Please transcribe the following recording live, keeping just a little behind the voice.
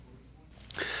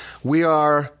We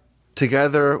are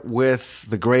together with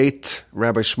the great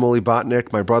Rabbi Shmuly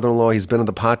Botnick, my brother-in-law. He's been on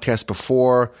the podcast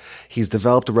before. He's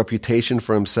developed a reputation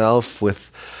for himself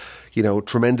with,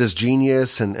 tremendous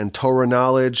genius and Torah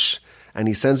knowledge. And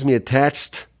he sends me a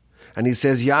text and he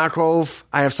says, Yaakov,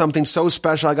 I have something so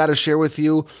special I got to share with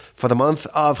you for the month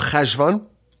of Cheshvan.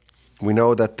 We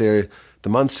know that the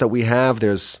months that we have,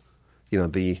 there's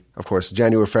of course,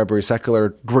 January, February,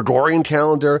 secular Gregorian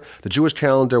calendar, the Jewish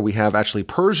calendar. We have actually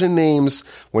Persian names.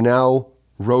 We're now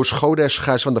Rosh Chodesh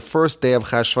Cheshvan, the first day of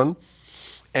Cheshvan.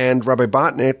 And Rabbi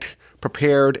Botnick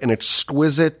prepared an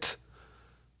exquisite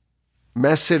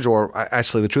message, or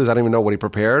actually the truth is I don't even know what he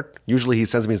prepared. Usually he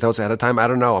sends me his notes ahead of time. I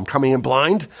don't know. I'm coming in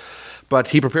blind. But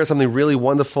he prepared something really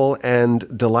wonderful and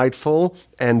delightful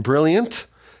and brilliant,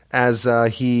 as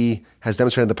he has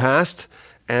demonstrated in the past.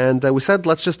 And we said,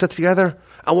 let's just get together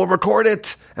and we'll record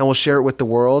it and we'll share it with the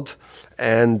world.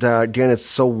 And again, it's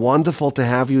so wonderful to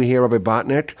have you here, Rabbi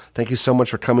Botnick. Thank you so much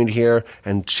for coming here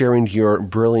and sharing your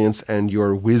brilliance and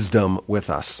your wisdom with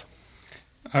us.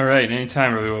 All right,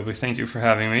 anytime, Rabbi. Thank you for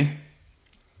having me.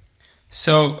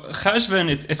 So Cheshvan,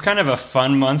 it's kind of a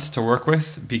fun month to work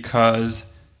with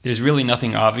because there's really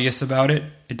nothing obvious about it.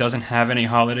 It doesn't have any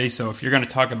holiday. So if you're going to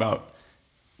talk about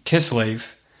Kislev,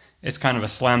 it's kind of a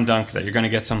slam dunk that you're going to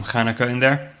get some Hanukkah in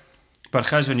there. But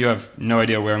Cheshvan, you have no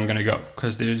idea where I'm going to go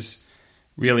because there's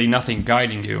really nothing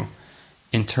guiding you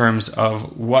in terms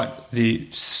of what the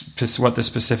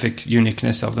specific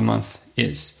uniqueness of the month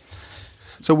is.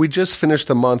 So we just finished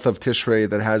the month of Tishrei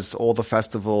that has all the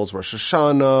festivals, Rosh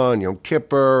Hashanah and Yom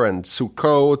Kippur and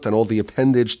Sukkot and all the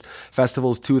appendaged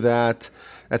festivals to that.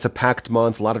 That's a packed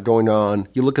month, a lot of going on.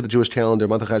 You look at the Jewish calendar,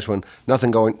 month of Cheshvan,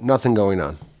 nothing going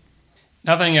on.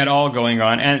 Nothing at all going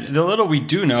on. And the little we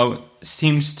do know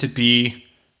seems to be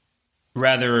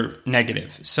rather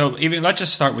negative. So let's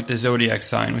just start with the zodiac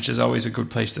sign, which is always a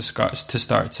good place to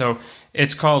start. So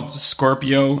it's called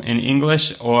Scorpio in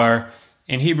English, or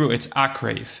in Hebrew it's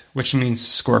Akrev, which means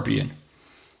scorpion.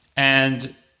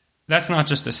 And that's not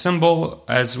just a symbol,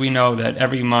 as we know that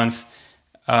every month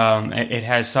it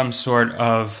has some sort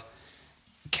of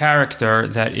character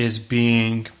that is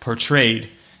being portrayed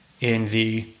in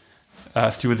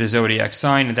through the zodiac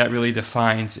sign, and that really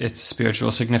defines its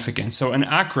spiritual significance. So an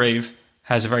Akrev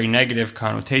has a very negative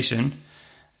connotation.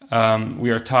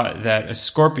 We are taught that a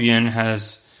scorpion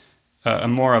has a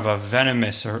more of a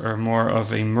venomous or more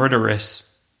of a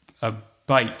murderous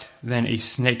bite than a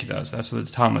snake does. That's what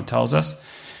the Talmud tells us.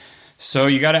 So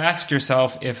you got to ask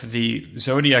yourself, if the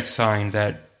zodiac sign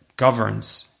that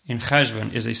governs in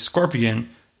Cheshvan is a scorpion,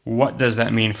 what does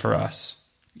that mean for us?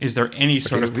 Is there any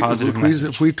sort of positive message?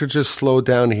 If we could just slow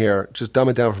down here, just dumb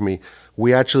it down for me.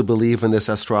 We actually believe in this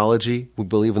astrology. We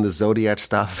believe in the zodiac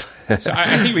stuff. So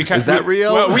I think we is that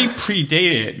real? Well, we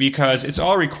predate it because it's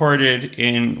all recorded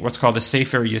in what's called the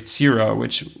Sefer Yetzirah,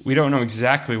 which we don't know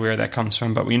exactly where that comes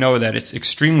from, but we know that it's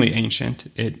extremely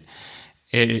ancient. It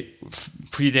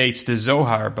predates the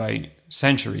Zohar by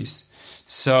centuries.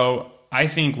 So I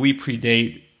think we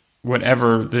predate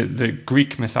whatever the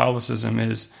Greek Catholicism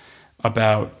is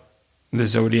about the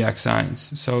zodiac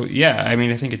signs. So yeah, I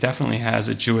think it definitely has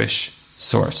a Jewish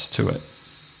source to it.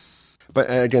 But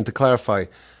again, to clarify,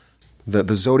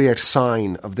 the zodiac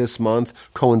sign of this month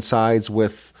coincides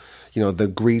with, the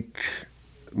Greek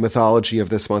mythology of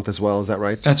this month as well. Is that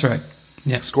right? That's right.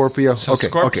 Yeah. Scorpio. So okay.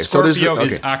 Scorpio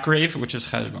is Akrev, which is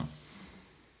Cheshvan.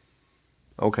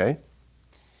 Okay.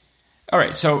 All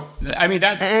right, so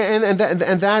that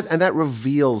and that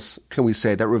reveals, can we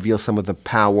say, that reveals some of the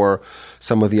power,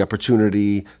 some of the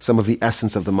opportunity, some of the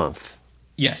essence of the month.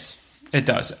 Yes, it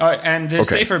does. And the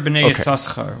Sefer B'nai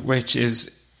Yisachar, which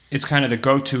it's kind of the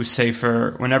go-to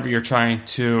Sefer whenever you're trying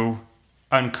to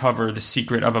uncover the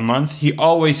secret of a month. He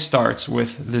always starts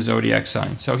with the zodiac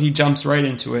sign, so he jumps right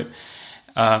into it,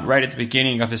 right at the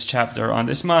beginning of his chapter on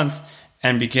this month,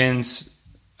 and begins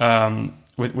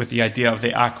with the idea of the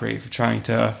Akrev, trying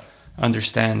to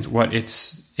understand what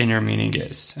its inner meaning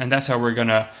is. And that's how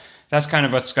that's kind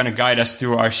of what's going to guide us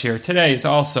through our share today, is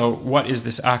also, what is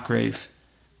this Akrev?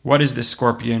 What is this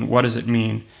scorpion? What does it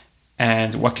mean?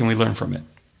 And what can we learn from it?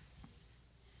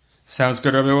 Sounds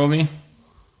good, Rabbi Woli?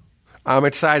 I'm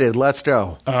excited. Let's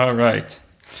go. All right.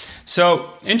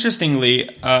 So, interestingly,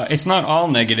 it's not all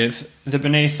negative. The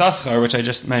B'nai Yisachar, which I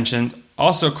just mentioned,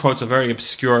 also quotes a very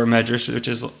obscure medrash, which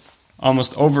is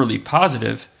almost overly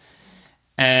positive.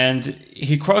 And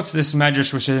he quotes this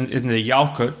medrash, which is in the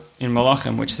Yalkut in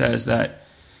Malachim, which says that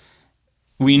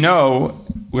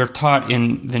we're taught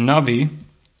in the Navi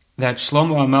that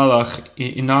Shlomo HaMelech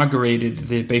inaugurated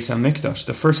the Beis HaMikdash,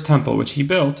 the first temple which he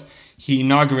built. He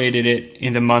inaugurated it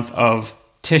in the month of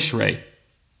Tishrei,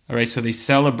 All right, so they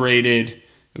celebrated,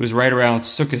 it was right around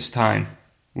Sukkot time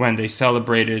when they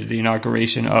celebrated the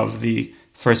inauguration of the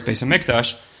first Beis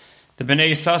HaMikdash. The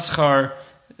Bnei Yissaschar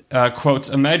quotes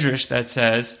a medrash that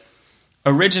says,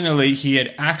 originally he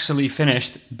had actually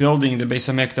finished building the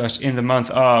Beis HaMikdash in the month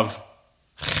of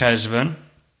Cheshvan,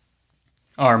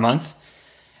 our month,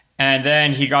 and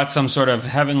then he got some sort of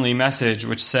heavenly message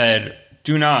which said,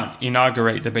 do not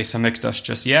inaugurate the Beis HaMikdash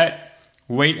just yet,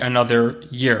 wait another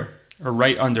year, or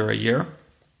right under a year.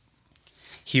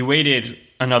 He waited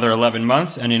another 11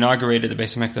 months and inaugurated the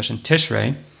Beis HaMikdash in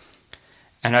Tishrei.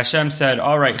 And Hashem said,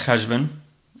 all right, Cheshvan,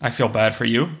 I feel bad for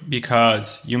you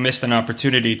because you missed an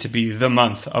opportunity to be the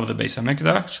month of the Beis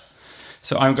HaMikdash.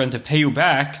 So I'm going to pay you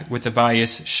back with the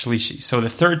Bayis Shlishi. So the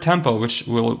third temple, which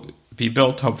will be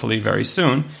built hopefully very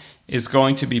soon, is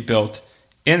going to be built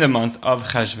in the month of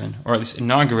Cheshvan, or at least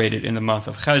inaugurated in the month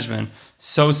of Cheshvan.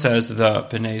 So says the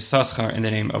Bnei Yissaschar in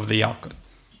the name of the Yalkut.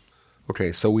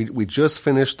 Okay, so we just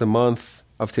finished the month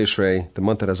of Tishrei, the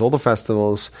month that has all the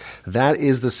festivals. That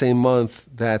is the same month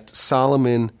that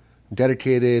Solomon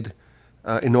dedicated,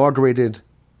 inaugurated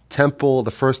temple,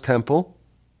 the first temple.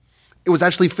 It was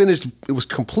actually finished, it was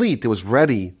complete, it was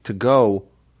ready to go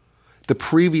the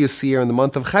previous year in the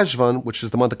month of Cheshvan, which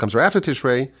is the month that comes right after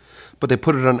Tishrei, but they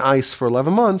put it on ice for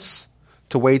 11 months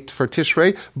to wait for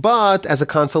Tishrei. But as a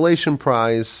consolation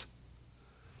prize,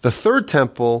 the third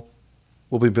temple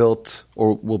will be built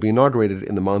or will be inaugurated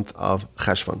in the month of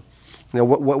Cheshvan. Now,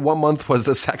 what month was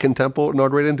the second temple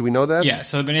inaugurated in? Do we know that? Yeah,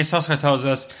 so the Bnei Yissaschar tells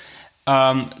us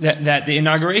that the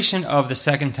inauguration of the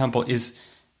second temple is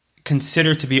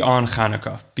considered to be on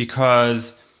Hanukkah,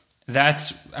 because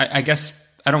that's, I guess,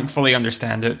 I don't fully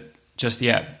understand it just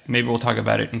yet. Maybe we'll talk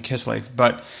about it in Kislev.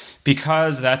 But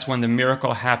because that's when the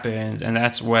miracle happened, and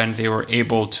that's when they were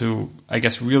able to, I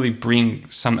guess, really bring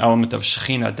some element of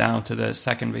Shekhinah down to the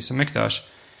second Beis HaMikdash,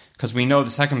 because we know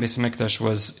the second Beis HaMikdash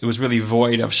was really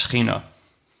void of Shekhinah.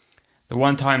 The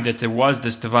one time that there was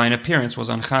this divine appearance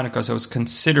was on Hanukkah, so it's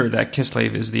considered that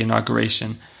Kislev is the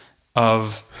inauguration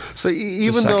of. So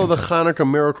even though the Hanukkah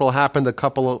miracle happened a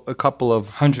couple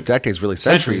of decades, really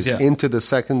centuries, into the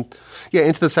second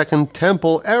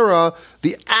temple era,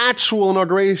 the actual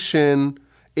inauguration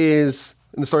is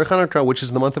in the story of Hanukkah, which is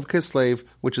in the month of Kislev,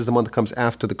 which is the month that comes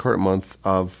after the current month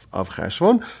of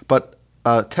Cheshvan. But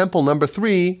temple number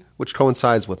 3, which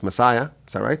coincides with Messiah,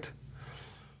 is that right?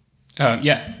 Right.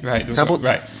 Right.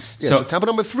 Yeah, so temple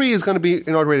number 3 is going to be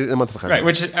inaugurated in the month of Cheshvan. Right,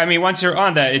 which, I mean, once you're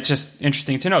on that, it's just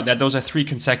interesting to note that those are 3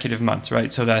 consecutive months,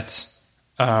 right? So that's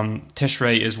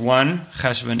Tishrei is 1,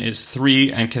 Cheshvan is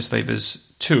 3, and Kislev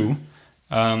is 2.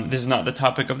 This is not the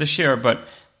topic of this year, but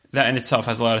that in itself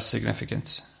has a lot of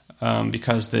significance,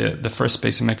 because the first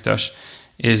Beis HaMikdash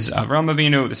is Avraham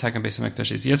Avinu, the second Beis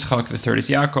HaMikdash is Yitzchak, the third is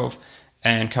Yaakov,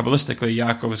 and Kabbalistically,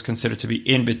 Yaakov is considered to be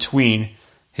in between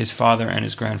his father and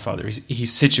his grandfather.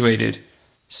 He's situated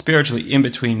spiritually in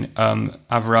between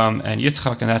Avram and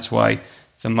Yitzchak, and that's why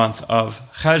the month of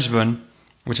Cheshvan,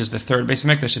 which is the third Beis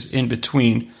HaMikdash, is in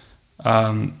between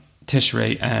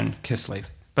Tishrei and Kislev.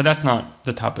 But that's not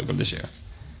the topic of this year.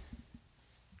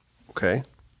 Okay.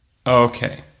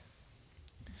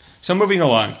 So moving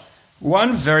along.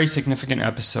 One very significant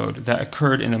episode that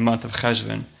occurred in the month of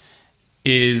Cheshvan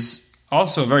is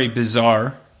also a very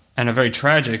bizarre and a very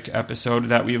tragic episode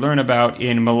that we learn about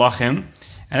in Malachim,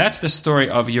 and that's the story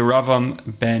of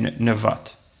Yeravam ben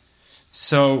Nevat.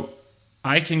 So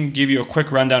I can give you a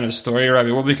quick rundown of the story, Rabbi.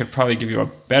 Well, we could probably give you a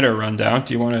better rundown.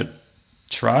 Do you want to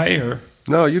try, or?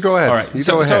 No, you go ahead. All right.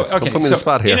 Go ahead. Okay. Don't put me in the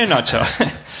spot here. In a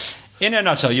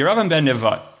nutshell, Yeravam ben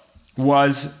Nevat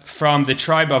was from the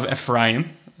tribe of Ephraim.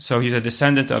 So he's a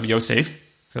descendant of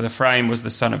Yosef. Because Ephraim was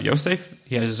the son of Yosef.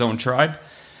 He has his own tribe.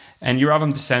 And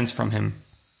Yeravam descends from him.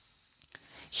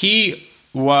 He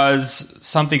was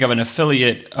something of an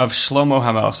affiliate of Shlomo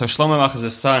HaMelech. So Shlomo HaMelech is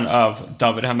the son of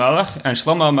David HaMelech, and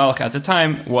Shlomo HaMelech at the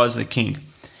time was the king.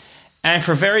 And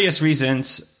for various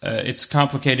reasons, it's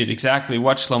complicated exactly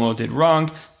what Shlomo did wrong,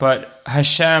 but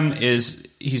Hashem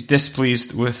he's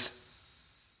displeased with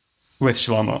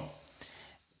Shlomo.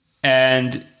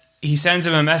 And he sends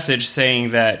him a message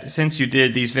saying that since you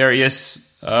did these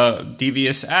various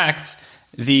devious acts,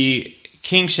 the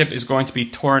kingship is going to be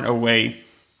torn away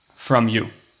from you.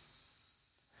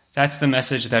 That's the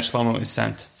message that Shlomo is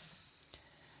sent.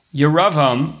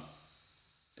 Yeravam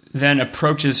then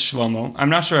approaches Shlomo. I'm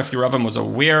not sure if Yeravam was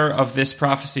aware of this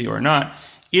prophecy or not.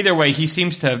 Either way, he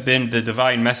seems to have been the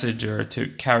divine messenger to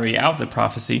carry out the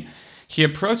prophecy. He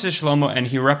approaches Shlomo and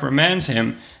he reprimands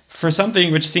him for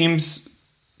something which seems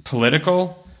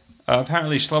political.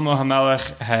 Apparently, Shlomo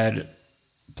HaMelech had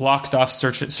blocked off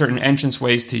certain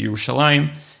entranceways to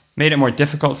Yerushalayim. made it more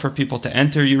difficult for people to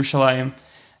enter Yerushalayim.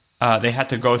 They had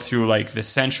to go through like the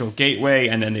central gateway,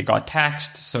 and then they got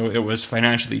taxed, so it was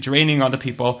financially draining on the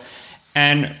people.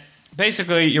 And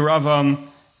basically, Yeravam,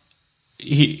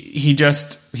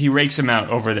 he rakes him out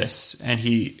over this, and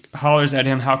he hollers at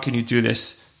him, "How can you do this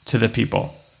to the people?"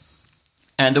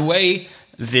 And the way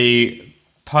the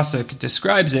pasuk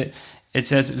describes it, it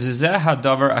says, "V'zeh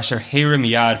hadavar asher heirim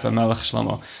yad b'melech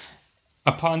Shlomo."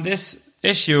 Upon this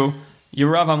issue,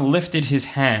 Yeravam lifted his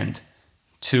hand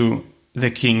to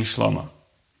the king Shlomo.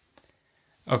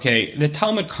 Okay, the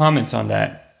Talmud comments on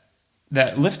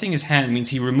that lifting his hand means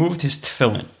he removed his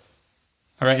tefillin.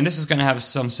 All right, and this is going to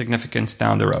have some significance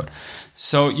down the road.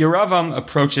 So Yeravam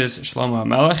approaches Shlomo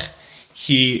HaMelech.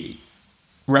 He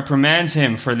reprimands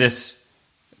him for this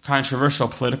controversial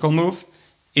political move.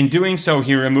 In doing so,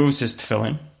 he removes his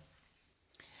tefillin.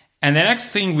 And the next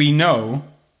thing we know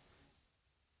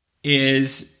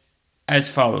is as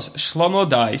follows. Shlomo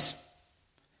dies.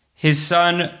 His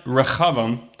son Rechavam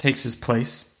takes his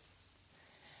place.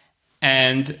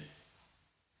 And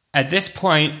at this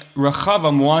point,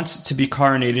 Rechavam wants to be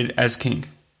coronated as king.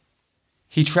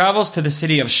 He travels to the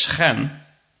city of Shechem,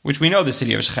 which we know the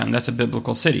city of Shechem, that's a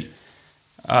biblical city.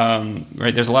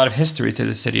 Right? There's a lot of history to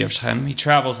the city of Shechem. He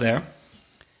travels there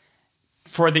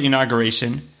for the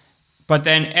inauguration, but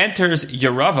then enters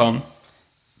Yeravam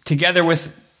together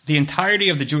with the entirety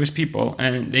of the Jewish people,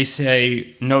 and they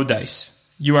say, "No dice.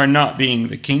 You are not being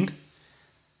the king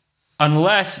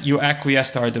unless you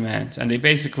acquiesce to our demands." And they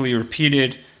basically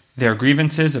repeated their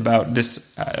grievances about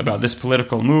this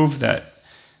political move that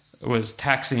was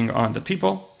taxing on the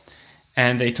people.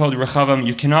 And they told Rechavam,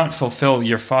 "You cannot fulfill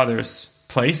your father's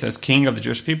place as king of the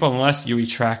Jewish people unless you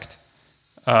retract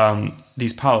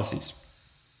these policies."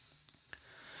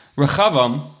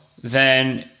 Rechavam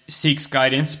then seeks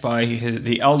guidance by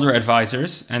the elder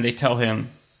advisors, and they tell him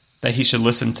that he should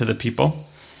listen to the people.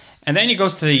 And then he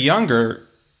goes to the younger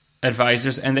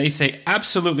advisors, and they say,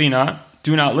 "Absolutely not.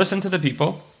 Do not listen to the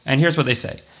people." And here's what they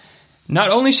say.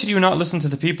 Not only should you not listen to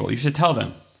the people, you should tell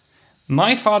them,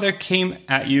 "My father came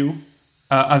at you,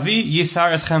 Avi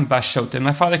Yisar Eschem Bashotim."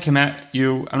 My father came at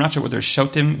you, I'm not sure what their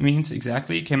shotim means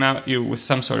exactly, he came at you with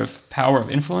some sort of power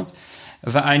of influence.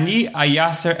 Va'ani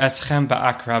ayaser eschem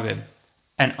ba'akrabim.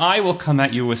 And I will come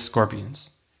at you with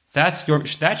scorpions.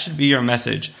 That should be your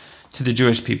message to the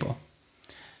Jewish people.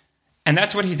 And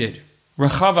that's what he did.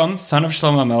 Rechavam, son of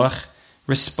Shlomo HaMelech,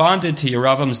 responded to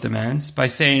Yeravam's demands by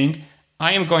saying,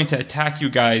 "I am going to attack you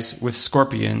guys with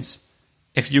scorpions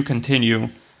if you continue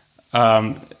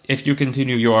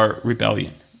your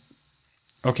rebellion."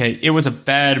 Okay, it was a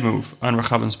bad move on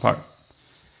Rechavam's part.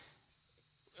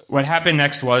 What happened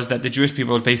next was that the Jewish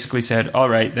people basically said, "All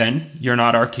right, then, you're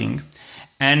not our king."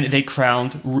 And they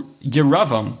crowned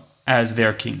Yeravam as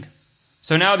their king.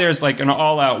 So now there's like an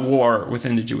all-out war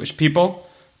within the Jewish people.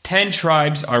 10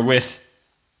 tribes are with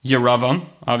Yeravam.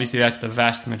 Obviously, that's the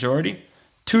vast majority.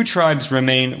 2 tribes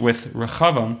remain with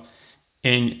Rechavam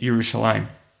in Yerushalayim.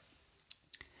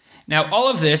 Now, all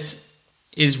of this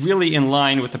is really in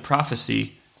line with the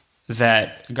prophecy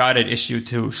that God had issued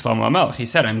to Shlomo HaMelech. He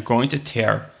said, "I'm going to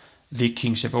tear the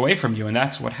kingship away from you," and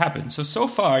that's what happened. So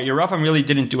far, Yeravam really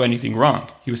didn't do anything wrong.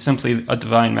 He was simply a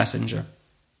divine messenger.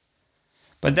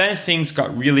 But then things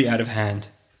got really out of hand.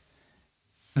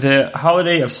 The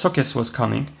holiday of Sukkot was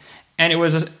coming, and it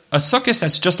was a Sukkot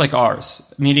that's just like ours,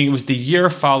 meaning it was the year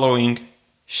following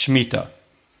Shemitah.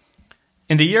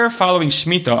 In the year following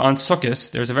Shemitah, on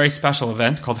Sukkot, there's a very special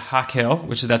event called Hakel,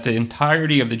 which is that the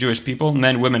entirety of the Jewish people,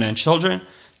 men, women, and children,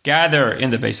 gather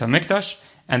in the Beis HaMikdash,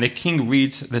 and the king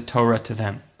reads the Torah to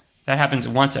them. That happens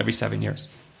once every 7 years.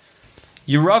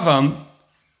 Yeravam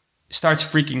starts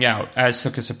freaking out as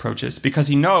Sukkot approaches because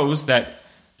he knows that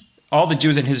all the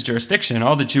Jews in his jurisdiction,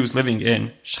 all the Jews living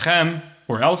in Shechem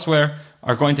or elsewhere,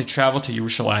 are going to travel to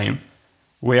Yerushalayim,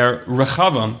 where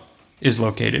Rechavam is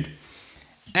located.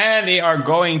 And they are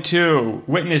going to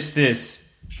witness this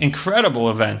incredible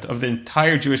event of the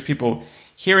entire Jewish people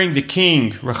hearing the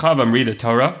king, Rechavam, read the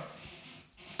Torah.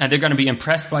 And they're going to be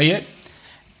impressed by it.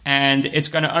 And it's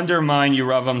going to undermine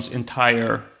Yeravam's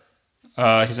entire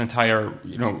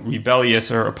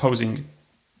rebellious or opposing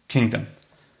kingdom.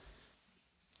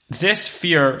 This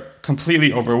fear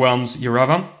completely overwhelms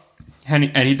Yeravam.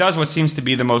 And he does what seems to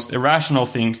be the most irrational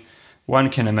thing one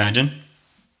can imagine.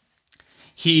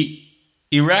 He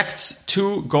erects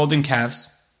 2 golden calves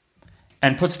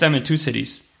and puts them in 2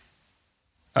 cities.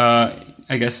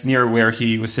 I guess near where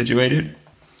he was situated.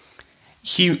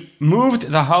 He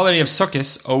moved the holiday of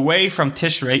Sukkot away from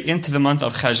Tishrei into the month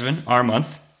of Cheshvan, our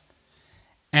month.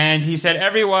 And he said,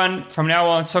 everyone from now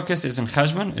on, Sukkot is in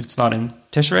Cheshvan, it's not in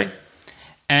Tishrei.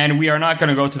 And we are not going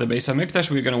to go to the Beis HaMikdash.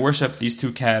 We're going to worship these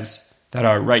two calves that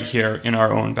are right here in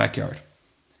our own backyard.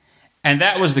 And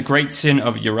that was the great sin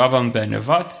of Yeravam ben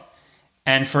Nevat.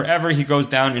 And forever he goes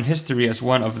down in history as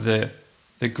one of the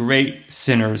great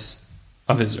sinners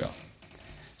of Israel.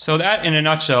 So that, in a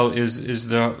nutshell, is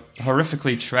the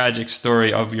horrifically tragic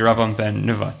story of Yeravam ben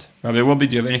Nevat. Rabbi Wilby,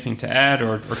 do you have anything to add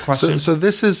or question? So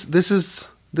this is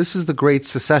the great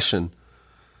secession,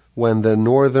 when the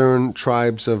northern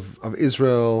tribes of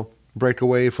Israel break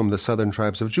away from the southern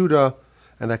tribes of Judah,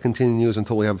 and that continues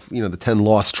until we have the 10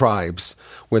 lost tribes,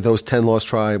 where those 10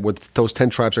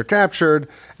 tribes are captured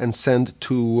and sent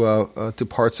to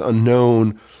parts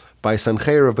unknown by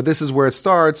Sancheiriv. But this is where it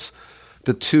starts.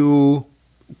 The two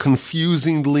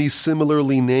confusingly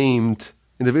similarly named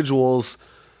individuals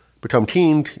become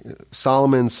king.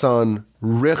 Solomon's son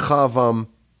Rechavam,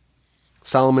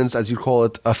 Solomon's, as you call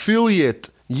it, affiliate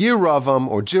Yeravam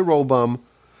or Jeroboam,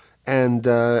 and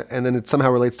then it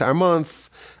somehow relates to our month.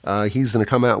 He's going to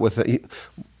come out with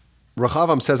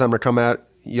Rechavam says, "I'm going to come at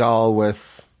y'all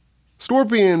with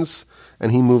scorpions,"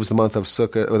 and he moves the month of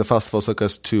Sukkot, or the festival of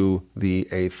Sukkot, to the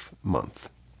 8th month.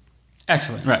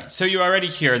 Excellent. Right. So you already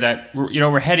hear that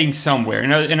we're heading somewhere.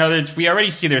 In other words, we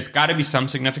already see there's got to be some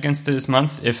significance to this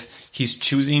month if he's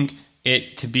choosing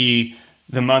it to be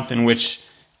the month in which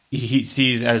he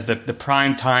sees as the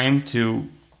prime time to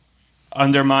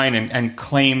undermine and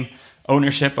claim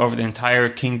ownership over the entire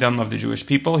kingdom of the Jewish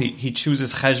people. He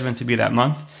chooses Cheshvan to be that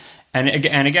month, and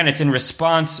again, it's in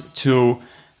response to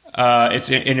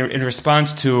in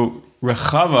response to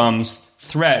Rechavam's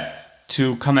threat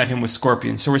to come at him with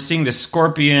scorpions. So we're seeing the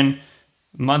scorpion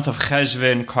month of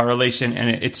Cheshvan correlation, and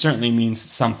it certainly means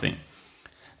something.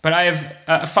 But I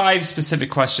have 5 specific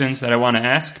questions that I want to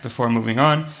ask before moving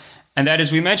on, and that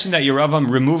is, we mentioned that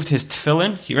Yeravam removed his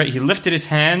tefillin. He lifted his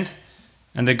hand,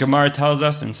 and the Gemara tells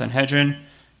us in Sanhedrin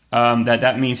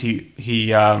that means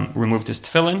he removed his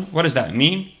tefillin. What does that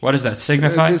mean? What does that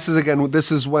signify? This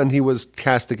is when he was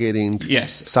castigating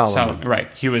Solomon. Right.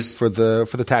 He was for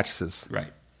the taxes.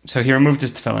 Right. So he removed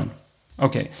his tefillin.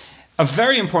 Okay. A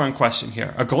very important question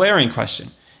here, a glaring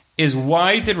question, is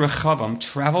why did Rechavam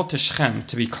travel to Shechem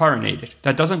to be coronated?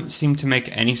 That doesn't seem to make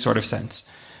any sort of sense.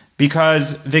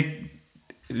 Because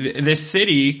the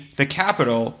city, the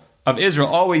capital of Israel,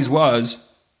 always was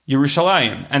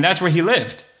Yerushalayim. And that's where he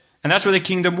lived. And that's where the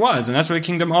kingdom was. And that's where the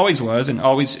kingdom always was and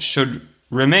always should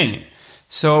remain.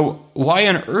 So why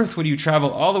on earth would you travel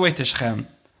all the way to Shechem,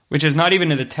 which is not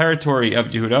even in the territory of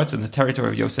Yehuda, it's in the territory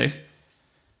of Yosef,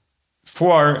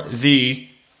 for the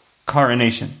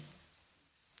coronation?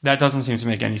 That doesn't seem to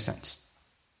make any sense.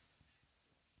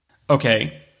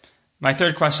 Okay. My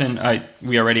third question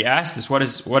we already asked is what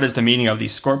is the meaning of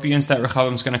these scorpions that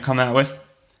Rechavam's going to come out with?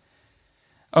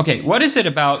 Okay, what is it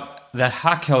about the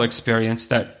Hakel experience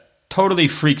that totally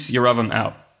freaks Yeravam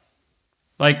out?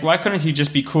 Like, why couldn't he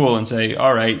just be cool and say,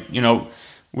 all right,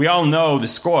 we all know the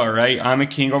score, right? I'm a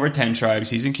king over 10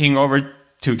 tribes. He's a king over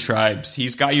 2 tribes.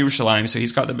 He's got Yerushalayim, so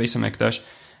he's got the Beis HaMikdash.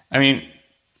 I mean,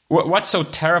 what's so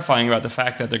terrifying about the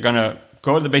fact that they're going to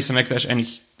go to the Beis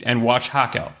HaMikdash and watch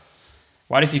Hakel?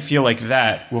 Why does he feel like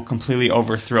that will completely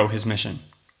overthrow his mission?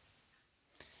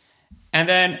 And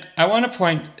then I want to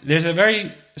point, there's a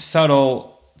very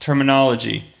subtle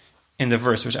terminology in the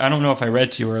verse, which I don't know if I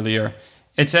read to you earlier.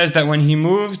 It says that when he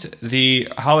moved the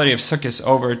holiday of Sukkot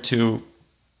over to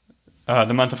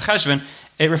the month of Cheshvan,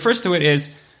 it refers to it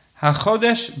as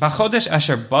Bachodesh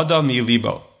Asher Bada Mi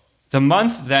Libo, the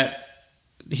month that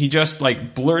he just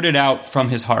blurted out from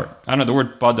his heart. I don't know, the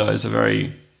word Bada is a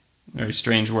very, very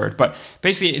strange word, but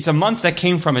basically it's a month that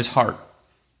came from his heart.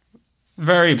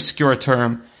 Very obscure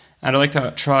term, and I'd like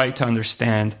to try to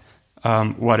understand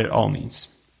what it all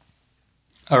means.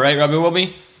 All right, Rabbi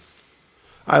Wilby?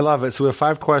 I love it. So we have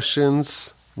 5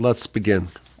 questions. Let's begin.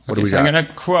 What do we got? I'm going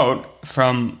to quote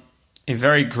from a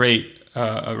very great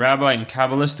rabbi and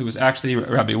Kabbalist who was actually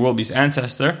Rabbi Wilby's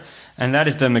ancestor, and that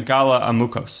is the Megala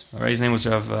Amukos. All right, his name was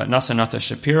Rav Nasanata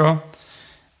Shapiro,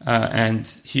 and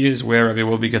he is where Rabbi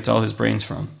Wilby gets all his brains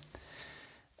from.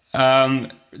 The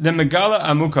Megala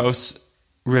Amukos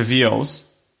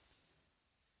reveals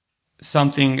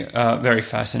something very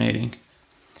fascinating,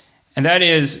 and that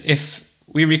is, if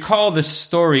we recall this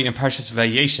story in Parshas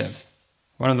Vayeshev,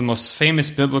 one of the most famous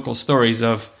biblical stories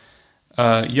of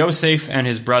Yosef and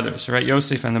his brothers, right?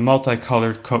 Yosef and the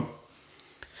multicolored coat.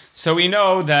 So we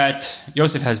know that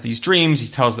Yosef has these dreams. He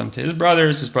tells them to his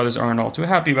brothers. His brothers aren't all too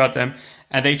happy about them,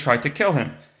 and they try to kill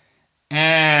him.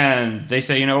 And they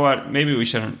say, you know what? Maybe we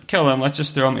shouldn't kill him. Let's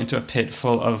just throw him into a pit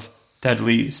full of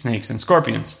deadly snakes and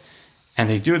scorpions. And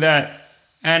they do that,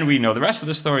 And we know the rest of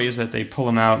the story is that they pull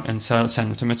him out and send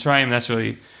him to Mitzrayim. That's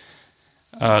really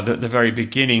the very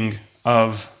beginning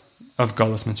of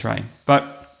Golus Mitzrayim.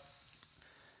 But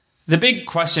the big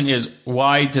question is,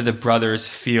 why did the brothers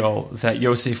feel that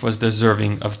Yosef was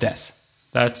deserving of death?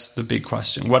 That's the big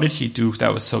question. What did he do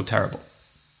that was so terrible?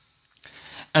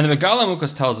 And the Megala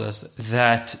Mukas tells us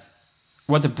that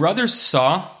what the brothers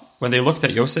saw when they looked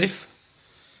at Yosef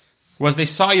was they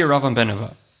saw Yeravam ben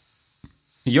Nevat.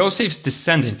 Yosef's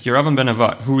descendant, Yeravam ben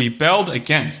Nevat, who rebelled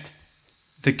against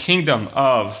the kingdom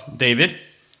of David,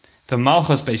 the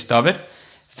Malchus based David,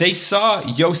 they saw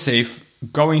Yosef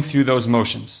going through those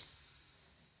motions.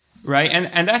 Right?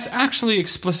 And that's actually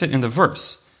explicit in the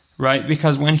verse, right?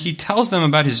 Because when he tells them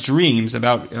about his dreams,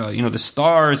 about the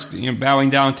stars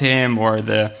bowing down to him, or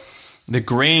the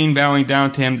grain bowing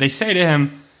down to him, they say to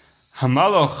him,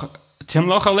 "Hamaloch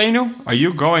timloch aleinu? Are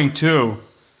you going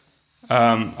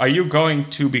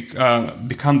to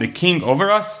become the king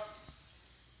over us?"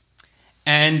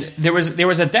 And there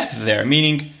was a depth there,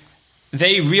 meaning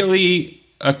they really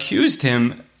accused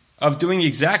him of doing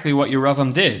exactly what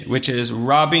Yeravam did, which is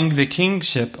robbing the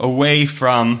kingship away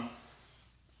from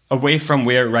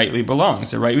where it rightly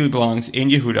belongs. It rightly belongs in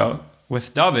Yehuda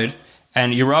with David,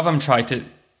 and Yeravam tried to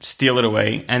steal it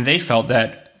away, and they felt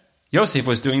that Yosef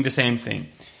was doing the same thing.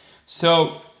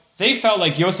 So they felt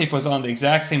like Yosef was on the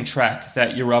exact same track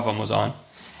that Yeravam was on,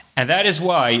 and that is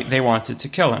why they wanted to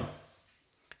kill him.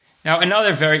 Now,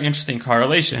 another very interesting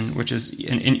correlation, which is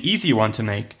an easy one to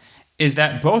make, is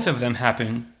that both of them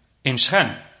happen in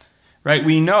Shechem, right?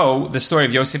 We know the story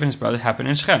of Yosef and his brother happened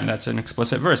in Shechem. That's an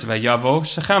explicit verse. Vayavo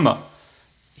Shechema.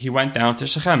 He went down to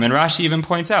Shechem. And Rashi even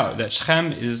points out that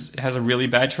Shechem has a really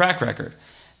bad track record.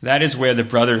 That is where the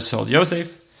brothers sold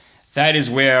Yosef. That is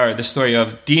where the story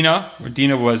of Dinah, where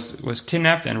Dinah was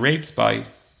kidnapped and raped by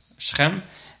Shechem.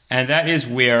 And that is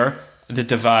where the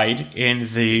divide in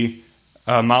the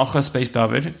Malchus based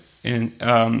David,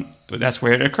 that's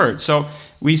where it occurred. So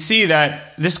we see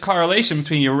that this correlation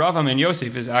between Yeravam and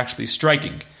Yosef is actually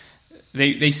striking.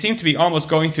 They seem to be almost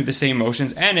going through the same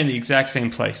motions and in the exact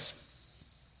same place.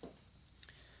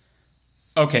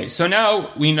 Okay, so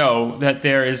now we know that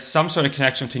there is some sort of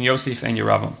connection between Yosef and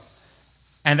Yeravam.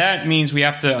 And that means we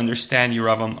have to understand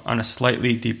Yeravam on a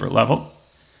slightly deeper level.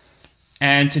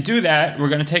 And to do that, we're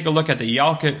going to take a look at the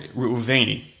Yalkut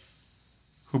Reuveni,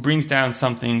 who brings down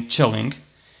something chilling.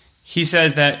 He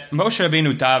says that Moshe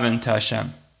Rabbeinu davened to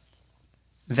Hashem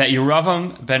that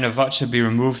Yeravam ben Nevat should be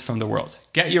removed from the world.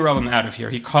 Get Yeravam out of here.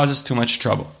 He causes too much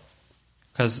trouble.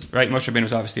 Because, right, Moshe Rabbeinu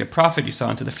was obviously a prophet. He saw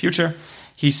into the future.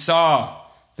 He saw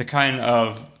the kind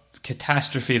of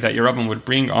catastrophe that Yeravam would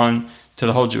bring on to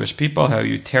the whole Jewish people, how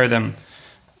you tear them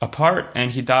apart,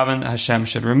 and he davened Hashem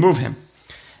should remove him.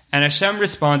 And Hashem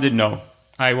responded, "No,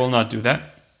 I will not do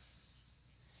that."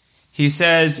 He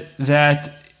says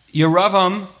that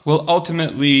Yeravam will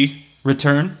ultimately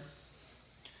return.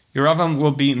 Yeravam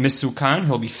will be misukan,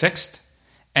 he'll be fixed,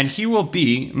 and he will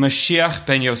be Mashiach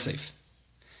ben Yosef.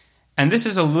 And this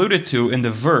is alluded to in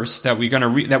the verse that we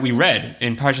read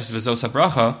in Parshas V'zos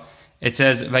HaBracha. It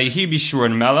says, "Vayihi bishur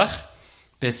melech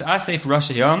b'sasef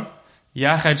rashayam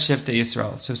yachad shivtei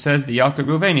Yisrael." So says the Yalkut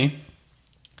Reuveni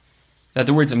that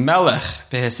the words melech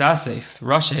b'sasef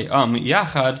rashayam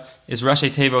yachad is Rashi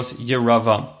Tevos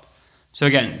Yeravam. So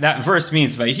again, that verse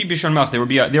means Vayihi bishur melech,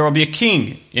 there will be a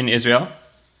king in Israel.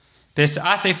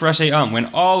 B'sasef rashayam, when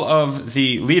all of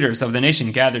the leaders of the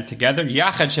nation gathered together,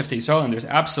 yachad shivtei Yisrael, and there's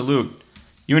absolute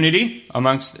unity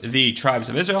amongst the tribes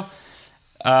of Israel.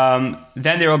 Then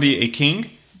there will be a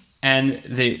king, and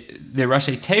the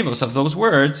Rashi Tevos of those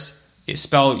words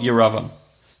spell Yeravam.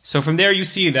 So from there you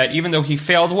see that even though he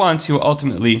failed once, he will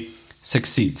ultimately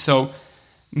succeed. So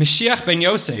Mashiach ben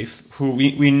Yosef, who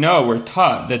we know, we're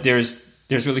taught that there's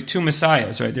really two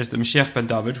messiahs, right? There's the Mashiach ben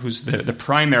David, who's the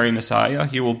primary messiah.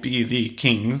 He will be the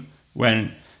king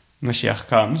when Mashiach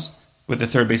comes with the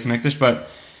third Beis Hamikdash, but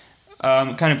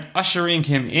kind of ushering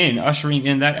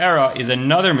in that era is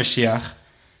another Mashiach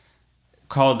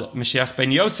called Mashiach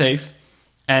ben Yosef,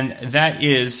 and that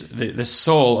is the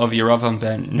soul of Yeravam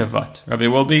ben Nevat. Rabbi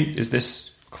Wilby, is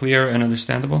this clear and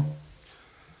understandable?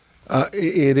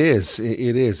 It is.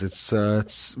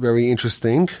 It's very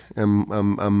interesting.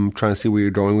 I'm trying to see where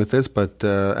you're going with this, but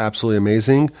absolutely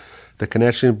amazing. The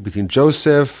connection between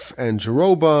Joseph and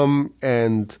Jeroboam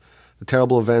and the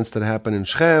terrible events that happen in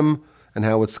Shechem and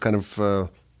how it's kind of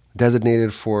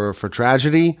designated for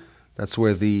tragedy. That's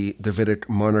where the Davidic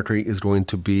monarchy is going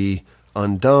to be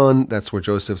undone. That's where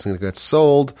Joseph's going to get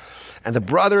sold. And the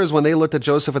brothers, when they looked at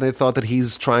Joseph and they thought that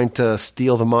he's trying to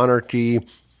steal the monarchy,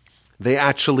 they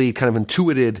actually kind of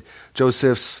intuited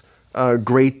Joseph's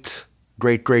great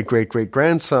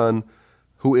great-great-great-great-grandson,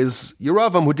 who is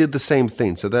Yeravam, who did the same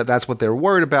thing. So that's what they're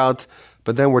worried about.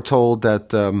 But then we're told that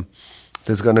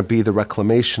there's going to be the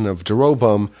reclamation of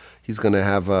Jeroboam. He's going to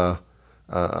have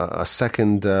a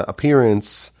second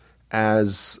appearance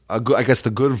as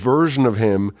the good version of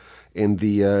him in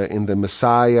the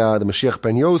Messiah, the Mashiach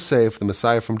ben Yosef, the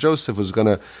Messiah from Joseph, who's going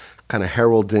to kind of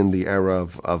herald in the era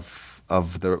of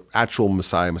the actual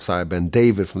Messiah ben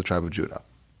David from the tribe of Judah.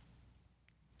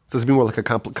 So this would be more like a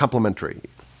complementary.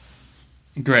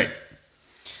 Great.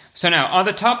 So now, on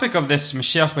the topic of this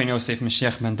Mashiach ben Yosef,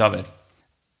 Mashiach ben David,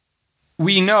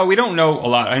 we don't know a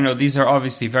lot. I know these are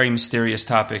obviously very mysterious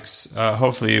topics.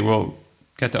 Hopefully we'll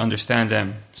get to understand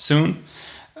them soon.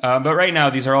 But right now,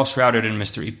 these are all shrouded in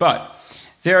mystery. But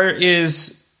there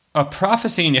is a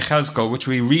prophecy in Yechezkel, which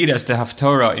we read as the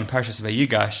Haftorah in Parshas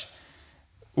Vayigash,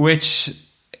 which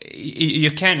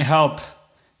you can't help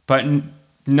but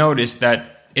notice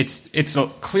that it's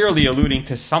clearly alluding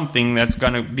to something that's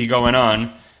going to be going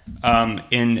on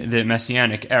in the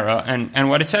Messianic era. And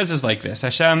what it says is like this.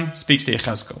 Hashem speaks to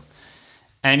Yechezkel.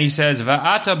 And he says,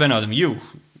 Va'ata ben Adam, you,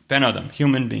 ben Adam,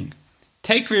 human being,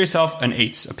 take for yourself an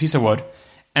eitz, a piece of wood,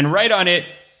 and write on it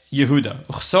Yehuda.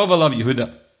 Uchsov alav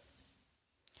Yehuda.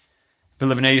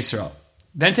 B'levnei Yisrael.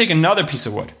 Then take another piece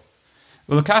of wood.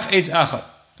 Ulekach eitz achad.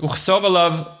 Uchsov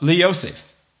alav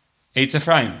liYosef. Eitz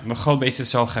Ephraim. L'chol beis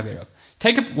Yisrael chaverav.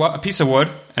 Take a piece of wood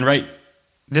and write,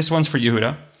 this one's for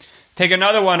Yehuda. Take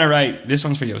another one and write, this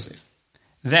one's for Yosef.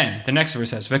 Then, the next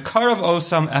verse says, V'karav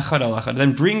osam echad al echad.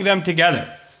 Then bring them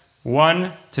together,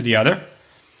 one to the other.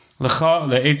 L'cha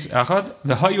le'etz echad,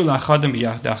 v'hayu la'achadim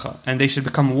b'yachdacha. And they should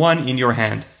become one in your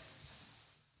hand.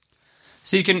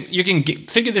 So you can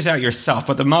figure this out yourself,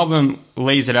 but the Malbim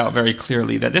lays it out very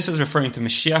clearly, that this is referring to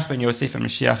Mashiach ben Yosef and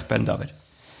Mashiach ben David.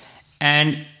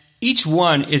 And each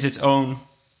one is its own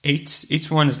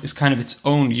each one is kind of its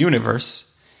own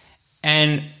universe,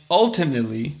 and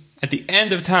ultimately, at the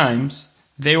end of times,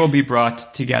 they will be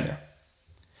brought together.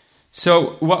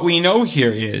 So what we know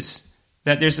here is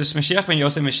that there's this Mashiach ben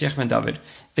Yosef and Mashiach ben David.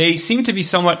 They seem to be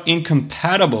somewhat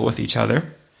incompatible with each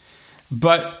other,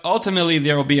 but ultimately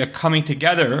there will be a coming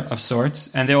together of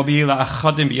sorts, and there will be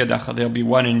la'achadim b'yadacha, there will be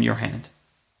one in your hand.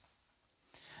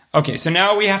 Okay, so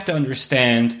now we have to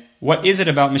understand, what is it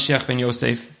about Mashiach ben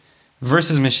Yosef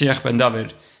versus Mashiach ben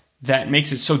David that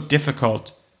makes it so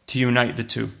difficult to unite the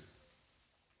two?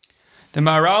 The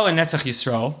Maharal in Netzach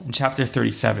Yisrael, in chapter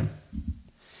 37,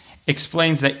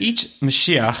 explains that each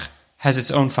Mashiach has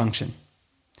its own function.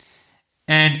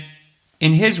 And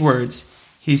in his words,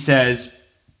 he says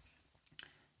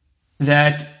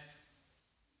that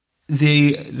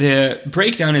the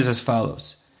breakdown is as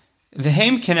follows.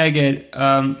 V'heim keneged,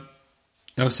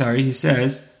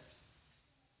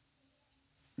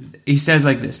 he says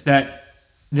like this, that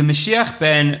the Mashiach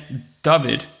ben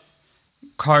David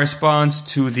corresponds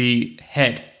to the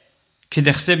head.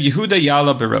 K'dechsev Yehuda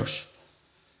Yala Berosh.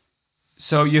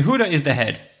 So Yehuda is the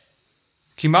head.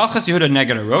 Ki Malchus Yehuda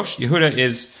neged Rosh.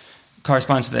 Yehuda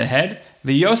corresponds to the head.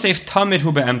 V'Yosef Tamid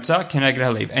Hu Be'emtza Keneged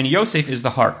Halev. And Yosef is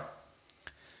the heart.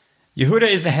 Yehuda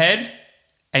is the head,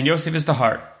 and Yosef is the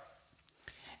heart.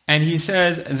 And he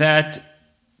says that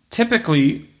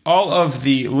typically all of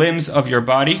the limbs of your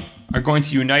body are going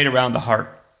to unite around the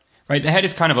heart. Right? The head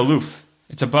is kind of aloof.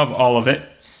 It's above all of it.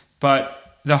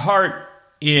 But the heart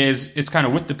it's kind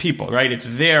of with the people, right? It's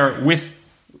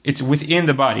within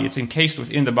the body. It's encased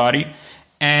within the body.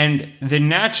 And the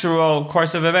natural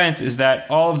course of events is that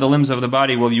all of the limbs of the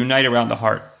body will unite around the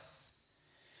heart.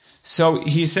 So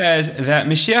he says that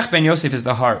Mashiach ben Yosef is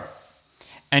the heart.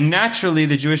 And naturally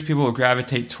the Jewish people will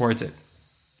gravitate towards it.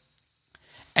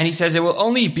 And he says it will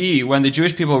only be when the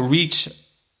Jewish people reach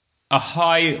a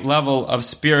high level of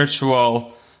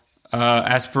spiritual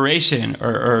aspiration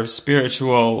or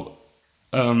spiritual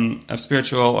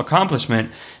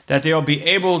accomplishment, that they'll be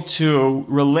able to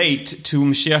relate to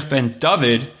Mashiach ben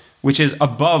David, which is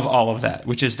above all of that,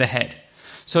 which is the head.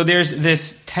 So there's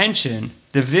this tension,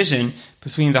 division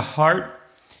between the heart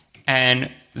and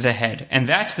the head. And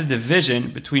that's the division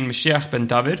between Mashiach ben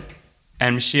David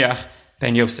and Mashiach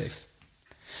ben Yosef.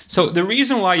 So the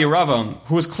reason why Yeravam,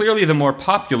 who is clearly the more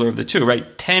popular of the two,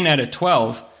 right, 10 out of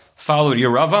 12 followed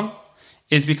Yeravam,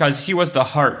 is because he was the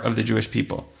heart of the Jewish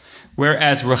people.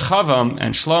 Whereas Rechavam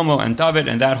and Shlomo and David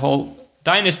and that whole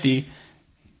dynasty,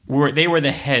 they were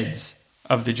the heads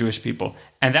of the Jewish people.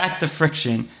 And that's the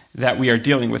friction that we are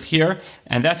dealing with here.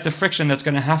 And that's the friction that's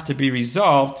going to have to be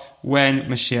resolved when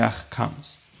Mashiach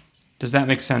comes. Does that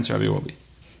make sense, Rabbi Wolbe?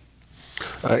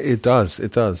 It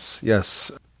does,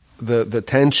 yes. The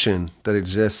tension that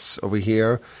exists over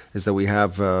here is that we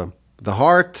have the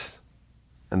heart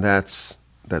and that's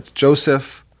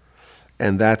Joseph,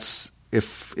 and that's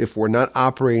if we're not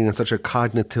operating on such a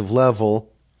cognitive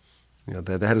level,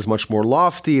 that is much more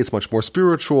lofty, it's much more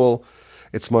spiritual,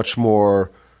 it's much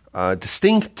more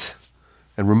distinct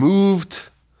and removed,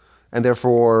 and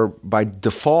therefore by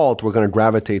default we're going to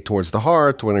gravitate towards the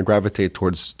heart, we're going to gravitate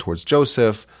towards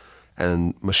Joseph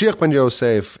and Mashiach ben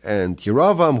Yosef and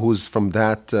Yeravam, who's from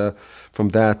that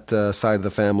side of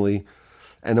the family.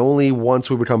 And only once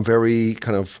we become very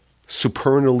kind of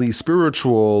supernally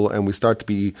spiritual and we start to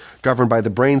be governed by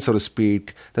the brain, so to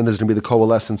speak, then there's going to be the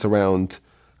coalescence around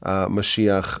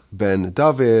Mashiach ben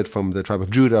David from the tribe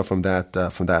of Judah, from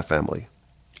that family.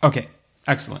 Okay,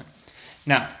 excellent.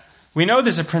 Now, we know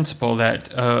there's a principle that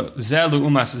zeh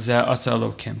lu'umas zeh asa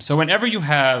Elokim. So whenever you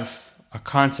have a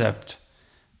concept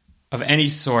of any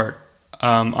sort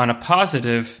on a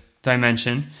positive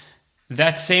dimension,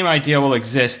 that same idea will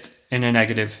exist in a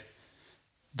negative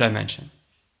dimension.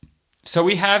 So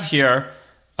we have here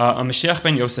a Mashiach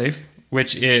ben Yosef,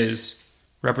 which is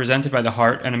represented by the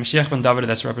heart, and a Mashiach ben David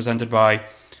that's represented by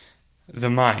the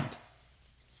mind.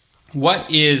 What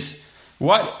is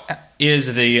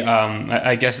the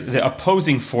the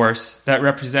opposing force that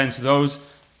represents those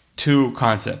two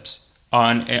concepts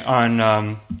on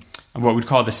what we'd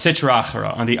call the sitra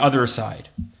achara, on the other side?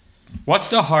 What's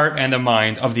the heart and the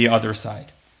mind of the other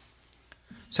side?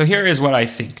 So here is what I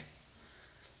think.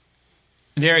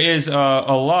 There is a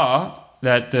law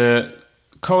that the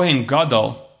Kohen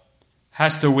Gadol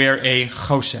has to wear a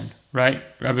choshen, right?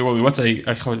 Rabbi, what's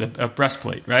a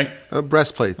breastplate, right? A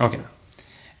breastplate. Okay.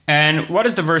 And what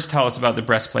does the verse tell us about the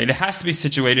breastplate? It has to be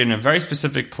situated in a very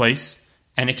specific place,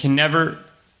 and it can never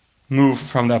move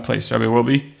from that place. Rabbi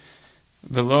Wilby?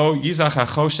 Velo yizach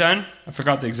hachoshen. I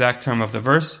forgot the exact term of the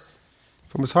verse.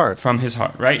 From his heart. From his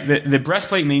heart, right? The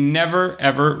breastplate may never,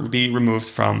 ever be removed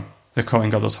from the Kohen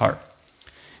Gadol's heart.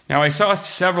 Now, I saw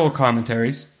several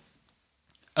commentaries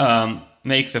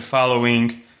make the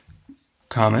following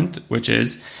comment, which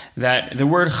is that the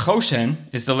word choshen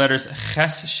is the letters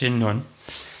ches, shin, nun,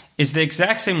 is the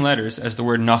exact same letters as the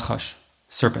word nachash,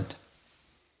 serpent.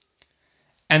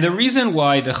 And the reason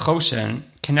why the choshen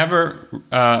can never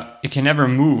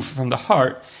move from the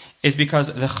heart is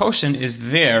because the choshen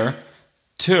is there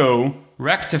to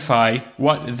rectify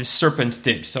what the serpent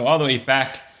did. So all the way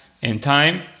back in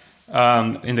time,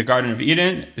 in the Garden of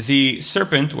Eden, the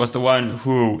serpent was the one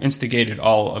who instigated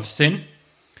all of sin.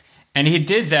 And he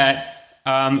did that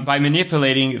by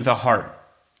manipulating the heart,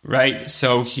 right?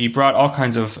 So he brought all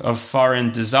kinds of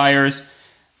foreign desires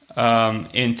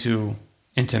into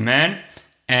man,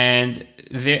 and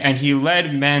he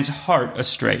led man's heart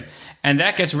astray. And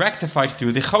that gets rectified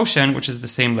through the choshen, which is the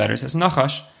same letters as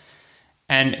nachash,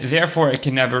 and therefore it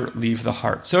can never leave the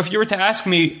heart. So if you were to ask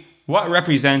me what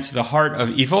represents the heart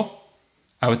of evil,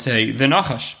 I would say the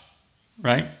nachash,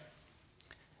 right?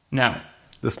 Now,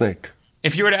 the snake.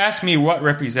 If you were to ask me what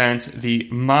represents the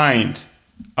mind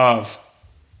of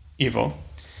evil,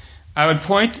 I would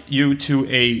point you to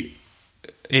a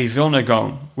Vilna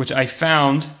Gaon, which I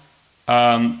found.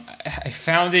 I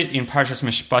found it in Parshas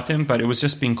Mishpatim, but it was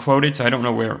just being quoted, so I don't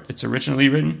know where it's originally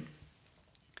written.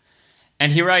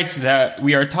 And he writes that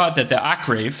we are taught that the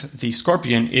akrev, the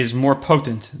scorpion, is more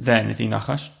potent than the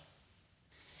nachash.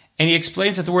 And he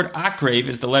explains that the word akrev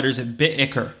is the letters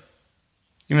bi'ikr,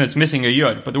 even though it's missing a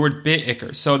yud, but the word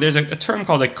bi'ikr. So there's a term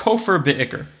called a kofar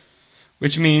bi'ikr,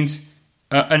 which means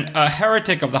a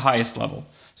heretic of the highest level,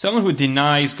 someone who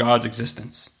denies God's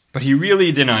existence, but he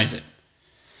really denies it.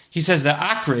 He says the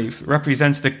akrev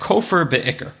represents the kofar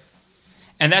be'ikr.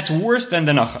 And that's worse than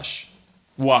the nachash.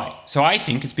 Why? So I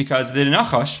think it's because the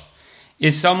nachash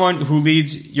is someone who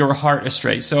leads your heart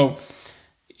astray. So,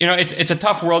 it's a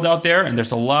tough world out there, and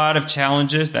there's a lot of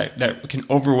challenges that can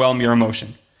overwhelm your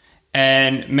emotion.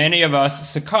 And many of us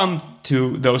succumb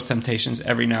to those temptations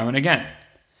every now and again.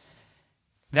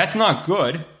 That's not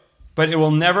good, but it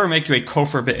will never make you a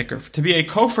kofar be'ikr. To be a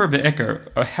kofar be'ikr,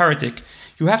 a heretic,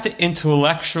 you have to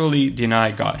intellectually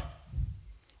deny God.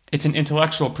 It's an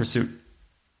intellectual pursuit,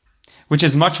 which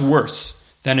is much worse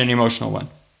than an emotional one.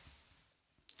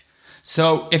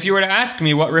 So if you were to ask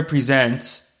me what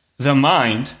represents the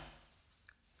mind,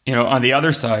 on the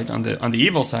other side, on the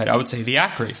evil side, I would say the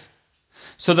akrev.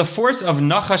 So the force of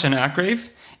nachash and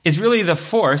akrev is really the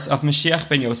force of Mashiach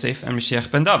ben Yosef and Mashiach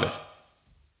ben David.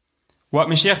 What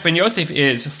Mashiach ben Yosef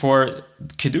is for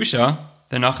kedusha,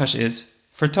 the nachash is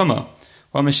for tumah.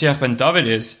 What Mashiach ben David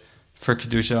is for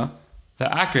kedusha, the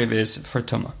akrev is for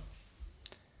tumah.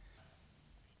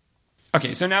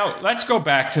 Okay, so now let's go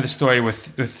back to the story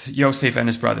with Yosef and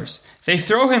his brothers. They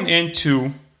throw him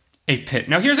into a pit.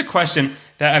 Now here's a question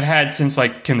that I've had since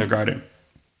kindergarten.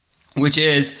 which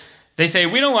is, they say,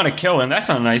 we don't want to kill him. That's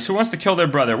not nice. Who wants to kill their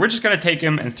brother? We're just going to take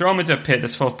him and throw him into a pit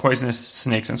that's full of poisonous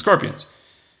snakes and scorpions.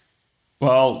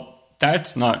 Well,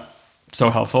 that's not so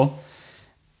helpful.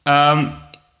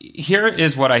 Here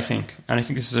is what I think, and I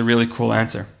think this is a really cool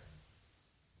answer.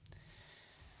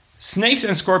 Snakes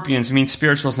and scorpions mean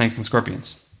spiritual snakes and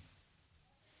scorpions.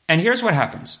 And here's what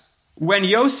happens. When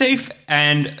Yosef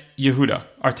and Yehuda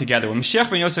are together, when Mashiach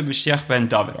ben Yosef and Mashiach ben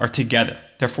David are together,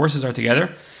 their forces are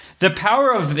together, the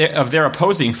power of their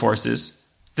opposing forces,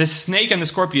 the snake and the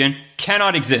scorpion,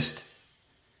 cannot exist.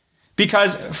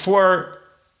 Because for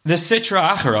the Sitra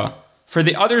Achara, for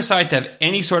the other side to have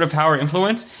any sort of power or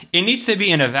influence, it needs to be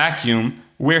in a vacuum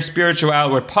where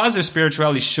positive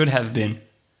spirituality should have been.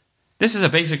 This is a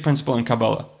basic principle in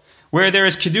Kabbalah. Where there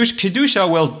is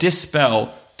Kedusha will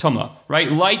dispel Tumah,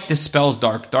 right? Light dispels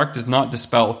dark. Dark does not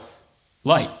dispel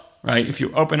light, right? If you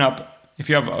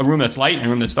have a room that's light and a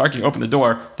room that's dark, you open the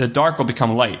door, the dark will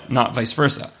become light, not vice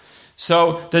versa.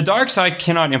 So the dark side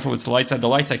cannot influence the light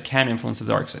side can influence the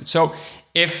dark side. So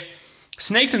if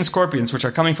snakes and scorpions, which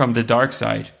are coming from the dark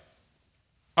side,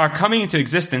 are coming into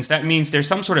existence, that means there's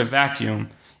some sort of vacuum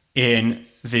in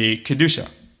the Kedusha.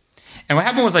 And what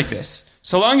happened was like this.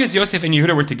 So long as Yosef and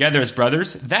Yehuda were together as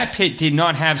brothers, that pit did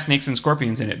not have snakes and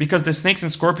scorpions in it because the snakes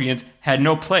and scorpions had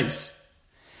no place.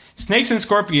 Snakes and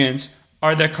scorpions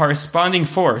are the corresponding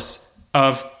force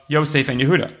of Yosef and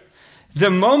Yehuda.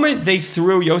 The moment they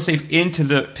threw Yosef into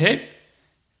the pit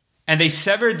and they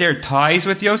severed their ties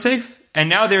with Yosef, and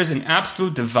now there's an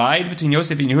absolute divide between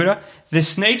Yosef and Yehuda, the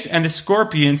snakes and the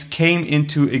scorpions came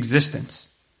into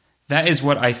existence. That is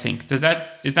what I think. Is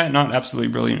that not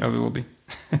absolutely brilliant? Oh, it will be.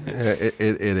 It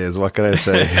is. What can I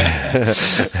say?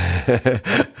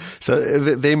 So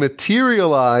they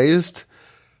materialized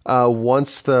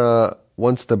once the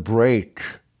break,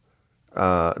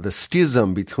 the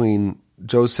schism between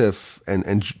Joseph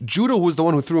and Judah, who was the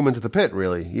one who threw him into the pit.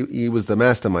 Really, he was the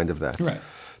mastermind of that. Right.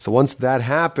 So once that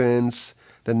happens,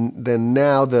 then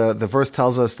now the verse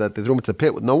tells us that they threw him into the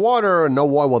pit with no water and no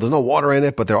water. Well, there's no water in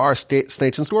it, but there are snakes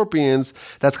and scorpions.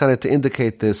 That's kind of to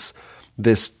indicate this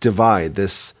divide,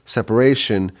 this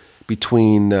separation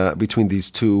between these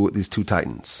two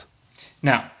titans.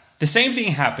 Now, the same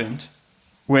thing happened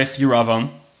with Yeravam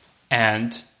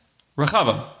and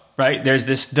Rechavam, right? There's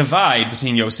this divide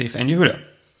between Yosef and Yehuda.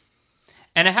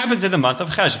 And it happens in the month of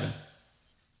Cheshvan.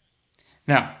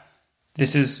 Now,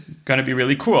 this is going to be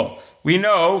really cool. We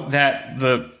know that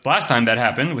the last time that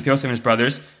happened with Yosef and his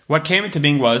brothers, what came into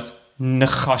being was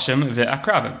Nechashim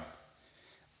ve'Akravim.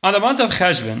 On the month of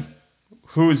Cheshvan,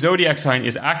 whose zodiac sign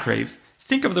is Akrev,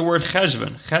 think of the word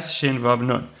Cheshvan, Ches, Shin, Vav,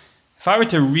 Nun. If I were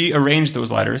to rearrange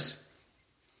those letters,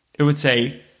 it would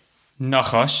say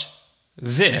Nachash,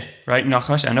 Ve, right?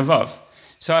 Nachash and a Vav.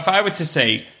 So if I were to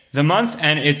say the month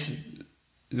and its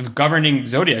governing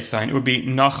zodiac sign, it would be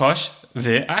Nachash,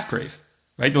 Ve, Akrev.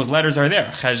 Right? Those letters are there.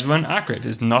 Cheshvan, Akrev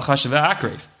is Nachash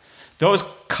ve'Akrev. Those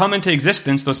come into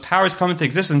existence, those powers come into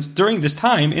existence during this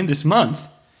time, in this month,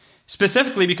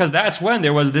 specifically because that's when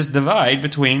there was this divide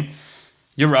between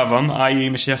Yeravam, i.e.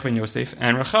 Mashiach ben Yosef,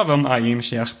 and Rechavam, i.e.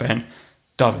 Mashiach ben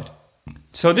David.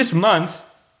 So this month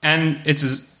and its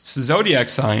zodiac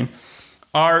sign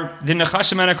are the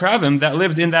Nechashim and Akravim that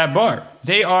lived in that bar.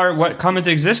 They are what come into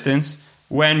existence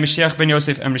when Mashiach ben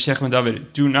Yosef and Mashiach ben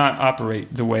David do not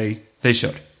operate the way they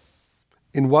should.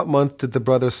 In what month did the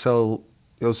brothers sell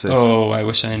Yosef? Oh, I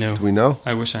wish I knew. Do we know?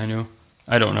 I wish I knew.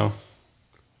 I don't know.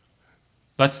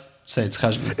 Let's say it's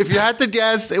Cheshvan. If you had to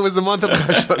guess, it was the month of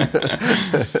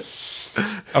Cheshvan.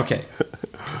 Okay.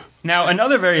 Now,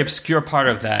 another very obscure part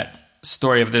of that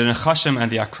story of the Nechashim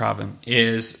and the Akravim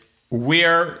is,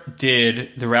 where did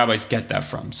the rabbis get that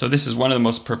from? So this is one of the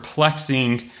most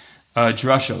perplexing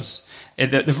drushos.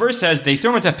 The verse says they threw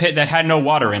him into a pit that had no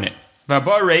water in it.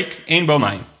 V'barek ein bo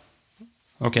mayim.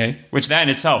 Okay, which that in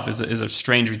itself is a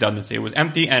strange redundancy. It was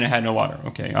empty and it had no water.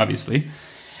 Okay, obviously.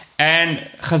 And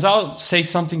Chazal say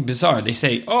something bizarre. They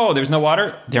say, oh, there's no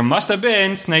water. There must have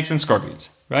been snakes and scorpions.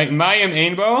 Right? Mayim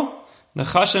ein bo,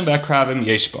 nechashim v'akravim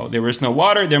yesh bo. There was no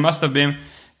water. There must have been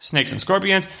snakes and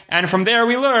scorpions. And from there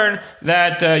we learn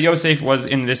that Yosef was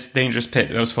in this dangerous pit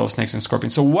that was full of snakes and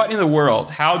scorpions. So what in the world?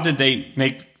 How did they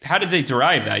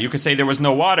derive that? You could say there was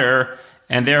no water,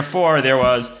 and therefore there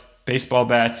was baseball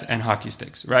bats and hockey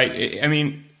sticks, right? I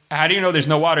mean, how do you know there's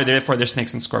no water, therefore there's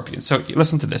snakes and scorpions? So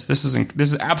listen to this. This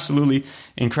is absolutely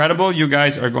incredible. You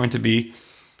guys are going to be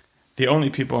the only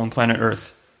people on planet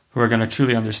Earth who are going to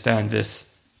truly understand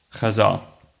this chazal.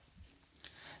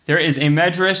 There is a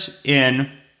medrash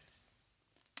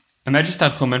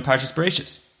Tanchum in Parshas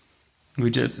Bereishis.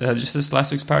 We just this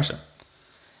last week's parsha.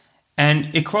 And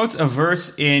it quotes a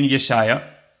verse in Yeshaya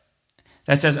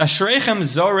that says, Ashreichem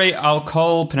zorei al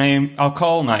kol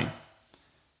mayim.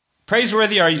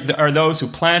 Praiseworthy are those who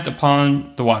plant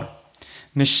upon the water.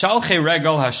 Mishalche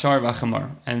regal hashar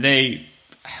v'chamar. And they,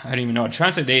 I don't even know how to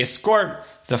translate, they escort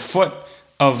the foot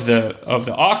of the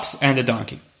ox and the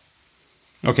donkey.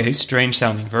 Okay, strange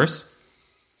sounding verse.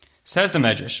 Says the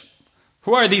Medrash,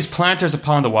 who are these planters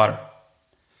upon the water?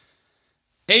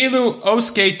 Elu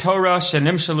oske Torah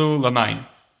shenimshalu lamayim.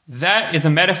 That is a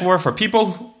metaphor for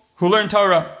people who learn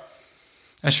Torah.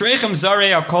 Ashreichem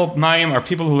zarei al kol mayim are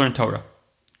people who learn Torah.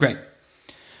 Great.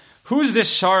 Who's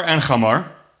this shar and chamar?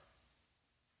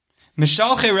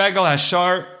 Mishalche regal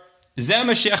hashar zeh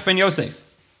Mashiach ben Yosef.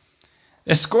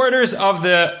 Escorters of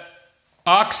the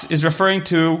ox is referring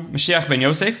to Mashiach ben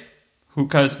Yosef,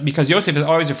 because Yosef is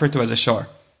always referred to as a shar.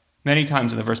 Many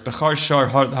times in the verse, Bechar shar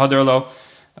haderlo,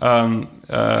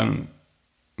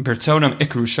 Bertzonam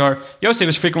ikru shar. Yosef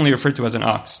is frequently referred to as an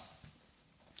ox.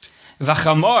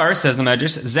 V'chamar, says the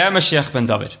Medrash, zeh Mashiach ben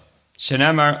David.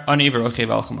 Shenemar ani v'rochev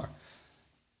al chamar.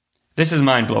 This is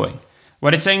mind-blowing.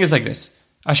 What it's saying is like this.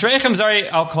 Ashreichem zari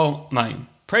al kol mayim.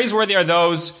 Praiseworthy are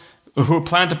those who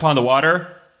plant upon the water,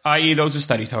 i.e. those who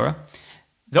study Torah.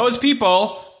 Those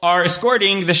people are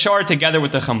escorting the shar together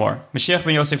with the chamor. Mashiach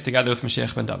ben Yosef together with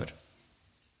Mashiach ben David.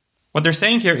 What they're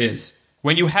saying here is,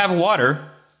 when you have water,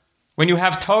 when you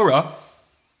have Torah,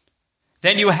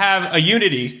 then you have a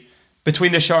unity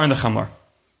between the shar and the chamor.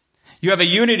 You have a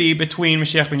unity between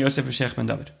Mashiach ben Yosef and Mashiach ben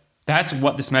David. That's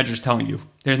what this measure is telling you.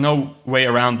 There's no way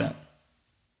around that.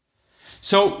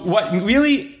 So what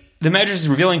really the measure is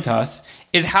revealing to us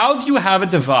is, how do you have a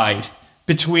divide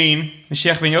between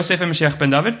Mashiach ben Yosef and Mashiach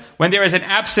ben David when there is an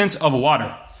absence of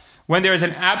water? When there is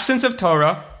an absence of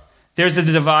Torah, there's the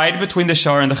divide between the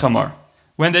shar and the chamar.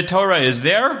 When the Torah is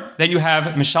there, then you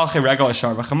have Mishalche Regal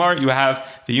Ashar v'Chamar, you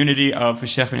have the unity of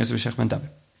Mashiach ben Yosef and Mashiach ben David.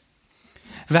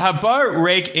 V'habar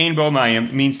reik ein bo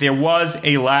mayim means there was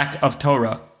a lack of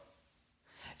Torah.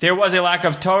 There was a lack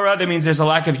of Torah, that means there's a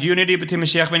lack of unity between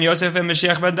Mashiach ben Yosef and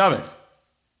Mashiach ben David.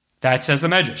 That says the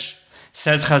Medrash.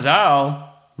 Says Chazal,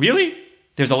 really?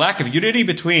 There's a lack of unity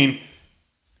between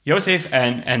Yosef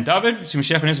and David, between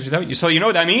Mashiach ben Yosef and David? So you know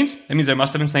what that means? That means there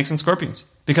must have been snakes and scorpions.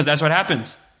 Because that's what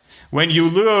happens. When you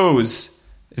lose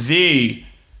the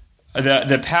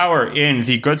power in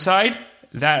the good side,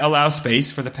 that allows space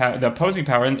for the opposing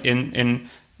power in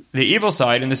the evil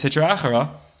side, in the Sitra Achara,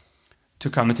 to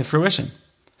come into fruition.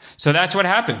 So that's what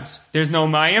happens. There's no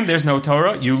Mayim, there's no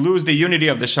Torah. You lose the unity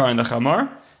of the Shar and the Chamar,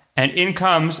 and in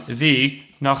comes the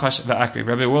Nachash v'Akriv.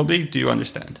 Rabbi Wilby, do you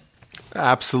understand?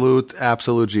 Absolute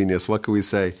genius. What can we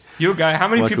say? You guys, how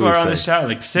many people are on this chat?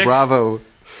 Like 6? Bravo.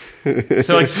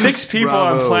 So like 6 people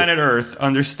on planet Earth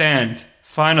understand,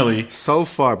 finally. So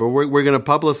far, but we're going to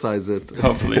publicize it.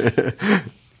 Hopefully.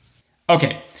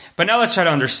 Okay, but now let's try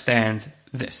to understand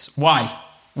this. Why?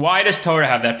 Why does Torah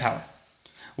have that power?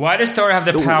 Why does Torah have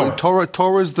the power?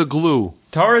 Torah is the glue.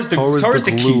 Torah is the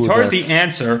key. Torah is the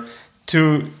answer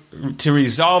to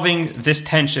resolving this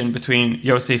tension between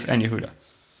Yosef and Yehuda.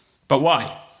 But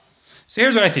why? So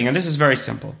here's what I think, and this is very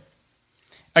simple.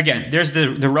 Again, there's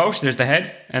the Rosh, there's the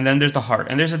head, and then there's the heart,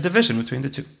 and there's a division between the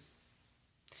two.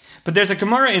 But there's a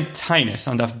Gemara in Tainus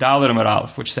on Daf Daled Amud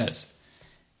Aleph, which says,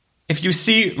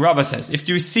 Rabbi says, if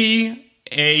you see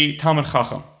a Talmid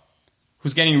Chacham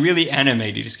who's getting really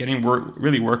animated, he's getting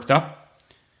really worked up,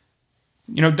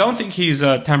 don't think he's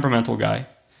a temperamental guy.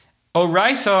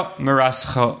 Oraisa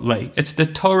merascha lei. It's the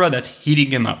Torah that's heating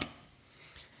him up.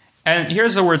 And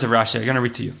here's the words of Rashi. I'm going to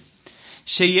read to you.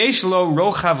 Sheyesh lo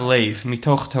rochav leiv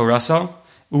mitoch toraso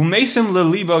umesim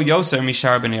lelibo yoser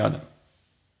mishar b'nei adam.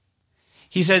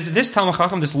 He says, this Talmid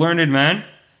Chacham, this learned man,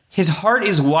 his heart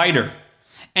is wider,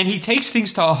 and he takes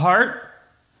things to a heart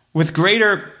with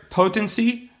greater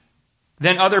potency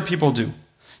than other people do.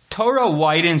 Torah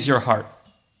widens your heart.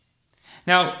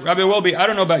 Now, Rabbi Welby, I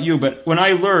don't know about you, but when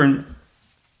I learn,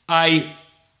 I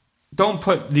don't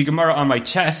put the Gemara on my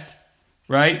chest,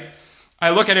 right? I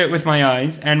look at it with my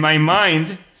eyes, and my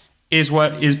mind is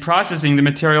what is processing the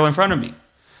material in front of me.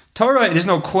 Torah, there's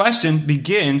no question,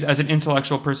 begins as an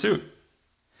intellectual pursuit.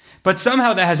 But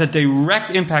somehow that has a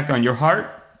direct impact on your heart,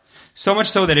 so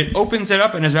much so that it opens it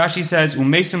up, and as Rashi says,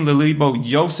 Umesim lelibo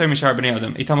yoser mishar b'nei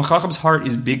adam. A Talmid Chacham's heart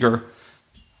is bigger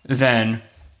than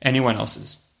anyone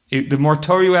else's. The more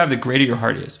Torah you have, the greater your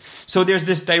heart is. So there's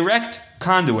this direct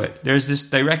conduit, there's this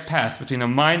direct path between the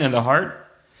mind and the heart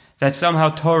that somehow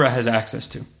Torah has access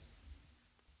to.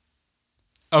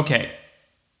 Okay.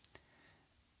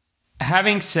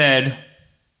 Having said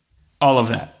all of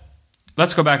that,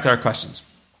 let's go back to our questions.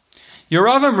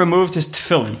 Yeravam removed his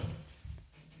tefillin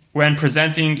when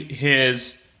presenting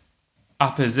his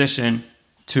opposition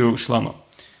to Shlomo.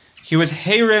 He was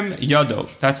Heirim Yado.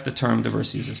 That's the term the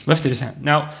verse uses. Lifted his hand.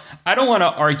 Now, I don't want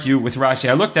to argue with Rashi.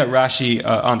 I looked at Rashi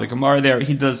on the Gemara there.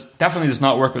 He definitely does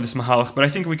not work with this Mahalach, but I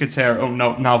think we could say our own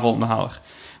novel Mahalach.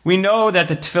 We know that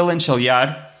the Tefillin Shel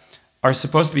Yad are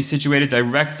supposed to be situated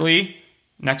directly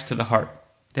next to the heart.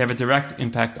 They have a direct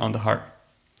impact on the heart.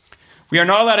 We are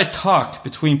not allowed to talk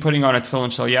between putting on a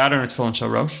Tefillin Shel Yad and a Tefillin Shel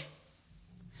Rosh,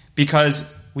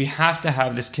 because we have to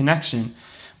have this connection.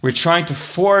 We're trying to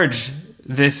forge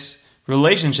this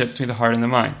relationship between the heart and the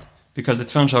mind, because the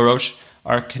Tefillin Shel Rosh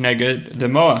are connected the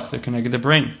moach, they're connected the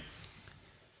brain.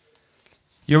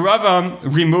 Yeravam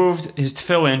removed his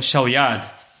Tefillin Shel Yad.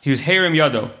 He was Heirim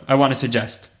Yado, I want to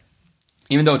suggest.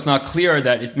 Even though it's not clear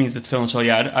that it means the Tefillin Shel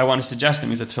Yad, I want to suggest it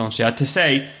means the Tefillin Shel Yad, to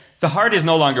say, the heart is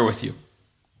no longer with you.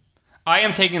 I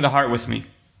am taking the heart with me.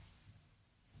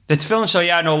 The Tefillin Shel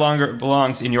Yad no longer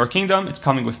belongs in your kingdom, it's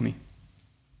coming with me.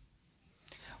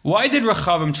 Why did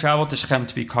Rechavim travel to Shechem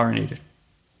to be coronated?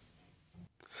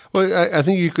 Well, I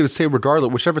think you could say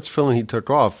regardless, whichever tefillin he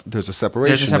took off, there's a separation.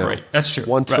 There's a separate. That's true.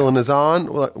 One tefillin is on,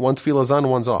 one tefillah is on,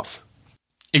 and one's off.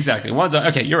 Exactly. One's on.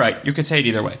 Okay, you're right. You could say it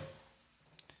either way.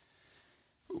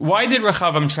 Why did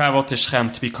Rechavim travel to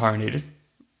Shechem to be coronated?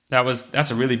 That's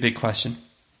a really big question.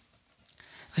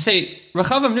 I say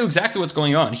Rechavim knew exactly what's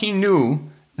going on. He knew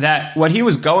that what he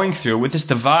was going through with this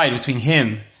divide between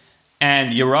him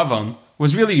and Yeravam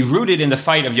was really rooted in the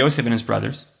fight of Yosef and his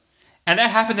brothers. And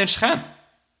that happened in Shechem.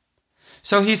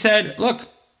 So he said, look,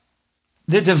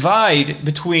 the divide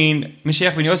between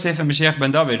Mashiach ben Yosef and Mashiach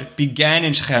ben David began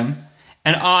in Shechem,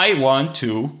 and I want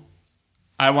to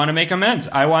make amends.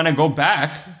 I want to go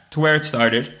back to where it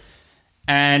started,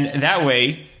 and that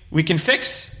way we can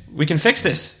fix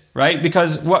this, right?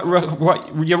 Because what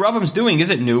Yeravam's doing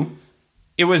isn't new.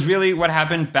 It was really what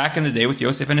happened back in the day with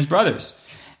Yosef and his brothers.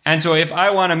 And so if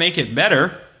I want to make it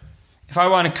better, if I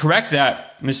want to correct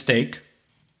that mistake,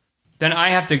 then I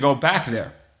have to go back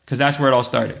there, because that's where it all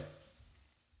started.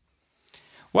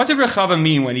 What did Rechavim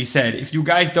mean when he said, if you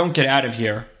guys don't get out of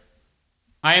here,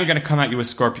 I am going to come at you with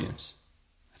scorpions?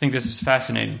 I think this is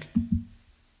fascinating.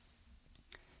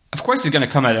 Of course he's going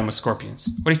to come at them with scorpions.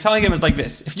 What he's telling them is like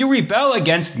this: if you rebel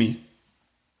against me,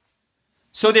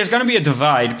 so there's going to be a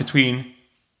divide between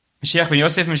Mashiach ben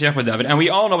Yosef and Mashiach ben David, and we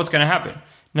all know what's going to happen.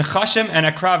 Nechashim and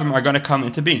Akravim are going to come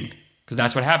into being, because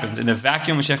that's what happens. In the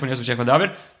vacuum of Mashiach ben Yosef and Mashiach ben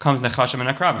David comes Nechashim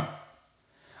and Akravim.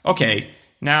 Okay,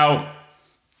 now,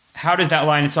 how does that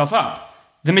line itself up?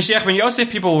 The Mashiach ben Yosef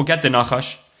people will get the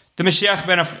Nachash. The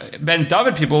Mashiach ben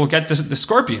David people will get the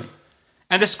scorpion.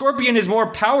 And the scorpion is more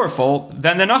powerful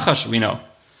than the Nachash, we know.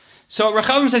 So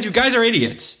Rechavim says, you guys are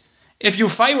idiots. If you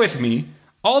fight with me,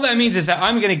 all that means is that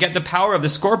I'm going to get the power of the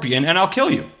scorpion and I'll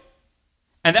kill you.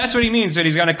 And that's what he means, that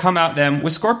he's going to come at them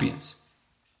with scorpions.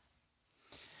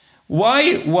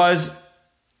 Why was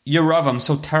Yeravam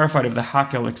so terrified of the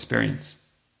Hakel experience?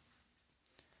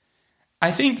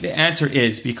 I think the answer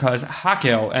is because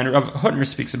Hakel, and Rav Hutner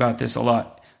speaks about this a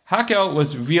lot, Hakel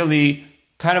was really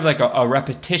kind of like a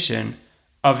repetition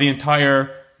of the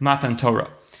entire Matan Torah.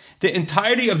 The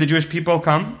entirety of the Jewish people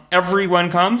come,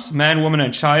 everyone comes, man, woman,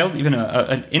 and child, even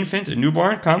an infant, a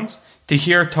newborn comes to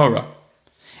hear Torah.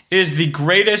 It is the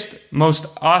greatest, most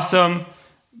awesome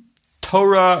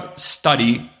Torah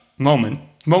study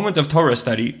moment of Torah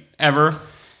study ever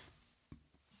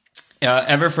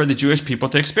for the Jewish people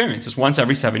to experience. It's once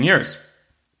every 7 years.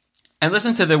 And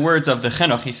listen to the words of the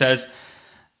Chinuch. He says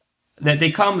that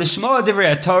they come l'shmoa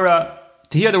divrei Torah,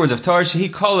 to hear the words of Torah,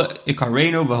 shehi kol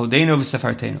ikarenu v'hodenu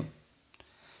v'sefartenu.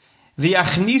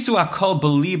 V'yachnisu hakol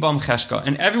b'libam cheshka.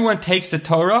 And everyone takes the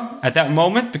Torah at that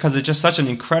moment, because it's just such an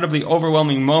incredibly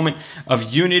overwhelming moment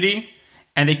of unity,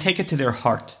 and they take it to their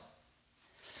heart.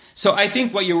 So I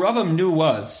think what Yeravam knew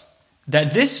was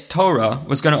that this Torah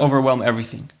was going to overwhelm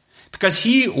everything, because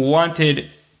he wanted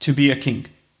to be a king.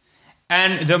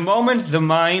 And the moment the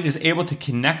mind is able to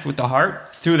connect with the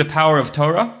heart through the power of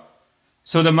Torah,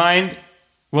 so the mind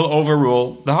will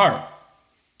overrule the heart.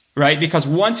 Right? Because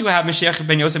once you have Mashiach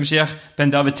ben Yosef and Mashiach ben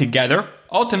David together,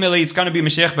 ultimately it's going to be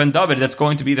Mashiach ben David that's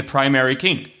going to be the primary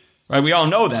king. Right? We all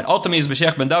know that. Ultimately it's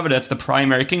Mashiach ben David that's the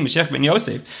primary king. Mashiach ben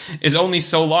Yosef is only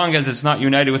so long as it's not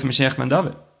united with Mashiach ben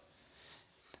David.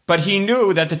 But he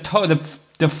knew that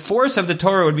the force of the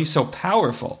Torah would be so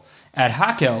powerful at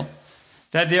Hakel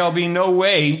that there will be no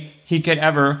way he could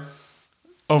ever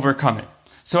overcome it.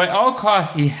 So at all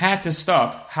costs, he had to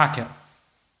stop Hakel.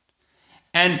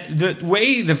 And the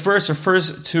way the verse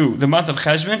refers to the month of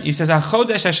Cheshvan, he says,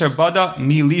 "HaChodesh asher bada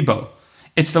mi libo."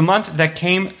 It's the month that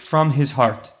came from his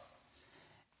heart.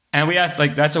 And we asked,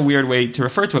 like, that's a weird way to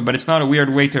refer to it, but it's not a weird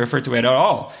way to refer to it at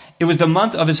all. It was the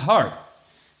month of his heart,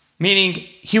 meaning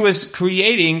he was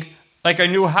creating like a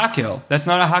new hakel. That's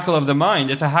not a hakel of the mind,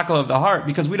 it's a hakel of the heart,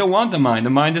 because we don't want the mind.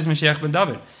 The mind is Mashiach ben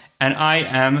David, and I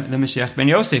am the Mashiach ben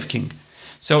Yosef king.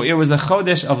 So it was the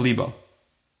Chodesh of Libo.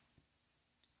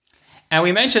 And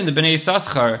we mentioned the Bnei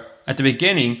Yissaschar at the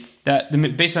beginning, that the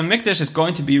Beis HaMikdash is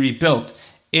going to be rebuilt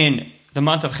in the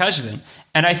month of Cheshvan.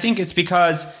 And I think it's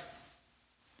because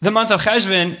the month of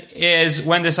Cheshvan is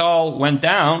when this all went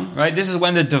down, right? This is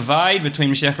when the divide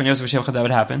between Mashiach ben Yosef and Mashiach ben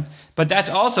David happened. But that's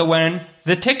also when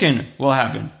the tikkun will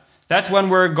happen. That's when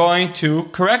we're going to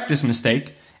correct this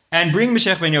mistake and bring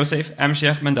Mashiach ben Yosef and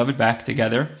Mashiach ben David back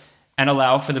together and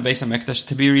allow for the Beis HaMikdash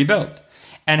to be rebuilt.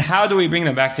 And how do we bring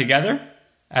them back together?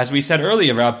 As we said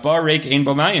earlier,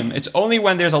 it's only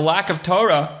when there's a lack of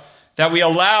Torah that we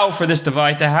allow for this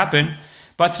divide to happen.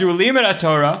 But through Limud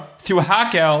Torah, through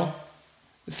Hakel,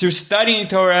 through studying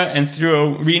Torah, and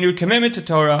through renewed commitment to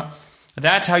Torah,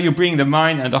 that's how you bring the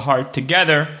mind and the heart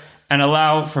together and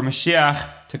allow for Mashiach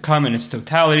to come in its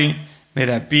totality. May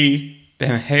that be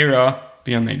B'mehera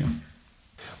B'yameinu.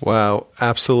 Wow,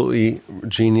 absolutely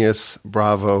genius.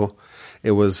 Bravo.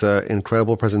 It was an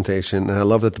incredible presentation. And I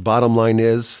love that the bottom line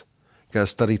is you got to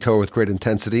study Torah with great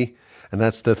intensity. And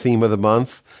that's the theme of the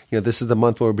month. You know, this is the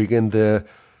month where we begin the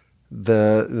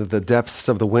depths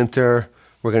of the winter.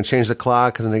 We're going to change the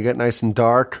clock because it's going to get nice and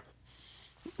dark.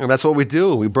 And that's what we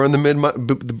do. We burn the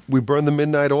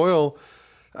midnight oil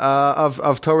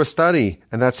of Torah study.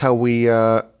 And that's how we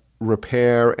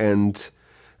repair and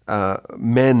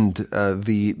mend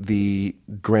the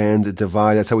grand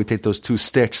divide. That's how we take those two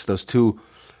sticks, those two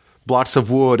blocks of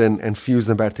wood, and fuse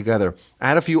them back together. I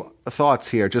had a few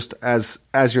thoughts here, just as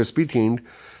you're speaking,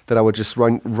 that I would just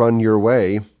run your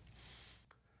way.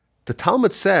 The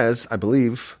Talmud says, I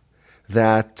believe,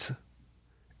 that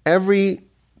every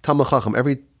Talmud Chacham,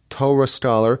 every Torah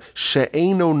scholar,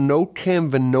 she'eino nokem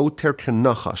v'noter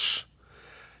kenachash,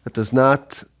 that does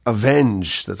not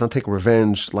avenge, does not take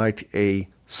revenge like a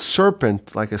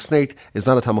serpent, like a snake, is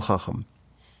not a Talmud Chacham.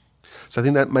 So I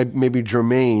think that may be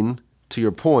germane to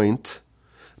your point.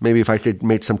 Maybe if I could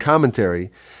make some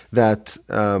commentary that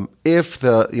if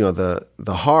the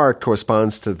heart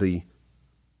corresponds to the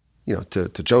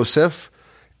to Joseph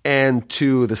and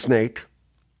to the snake,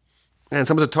 and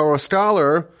someone's a Torah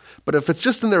scholar, but if it's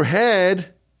just in their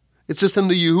head, it's just in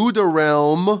the Yehuda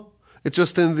realm, it's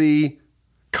just in the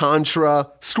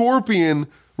Contra Scorpion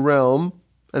realm,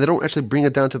 and they don't actually bring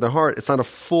it down to the heart, it's not a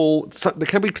full, they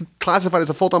can be classified as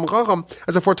a full Talmud Chacham,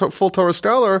 as a full Torah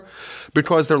scholar,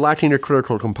 because they're lacking a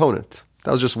critical component.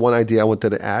 That was just one idea I wanted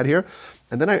to add here.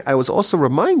 And then I was also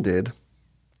reminded,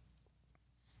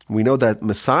 we know that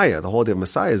Messiah, the whole idea of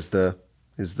Messiah is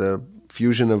the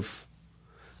fusion of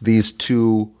these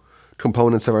two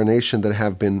components of our nation that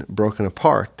have been broken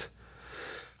apart.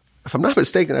 If I'm not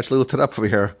mistaken, I actually looked it up over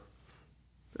here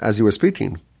as you were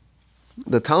speaking.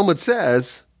 The Talmud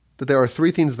says that there are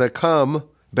three things that come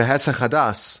behesach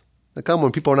hadas, that come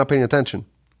when people are not paying attention.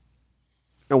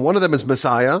 And one of them is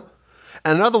Messiah,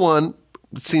 and another one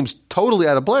that seems totally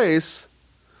out of place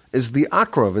is the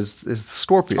akrov, is the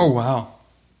scorpion. Oh, wow.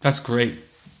 That's great.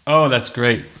 Oh, that's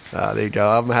great. There you go.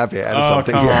 I'm happy I added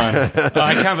something come here. On. Oh,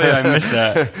 I can't believe I missed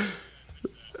that.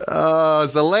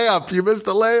 It's the layup. You missed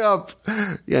the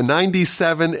layup. Yeah,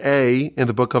 97a in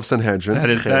the book of Sanhedrin.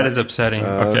 That is upsetting.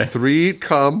 Okay. Three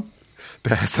come.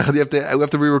 We have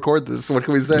to re-record this. What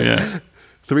can we say? Yeah.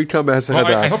 Three come. Well,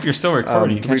 I hope you're still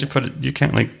recording. Can't you put it? You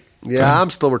can't Yeah, I'm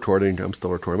still recording.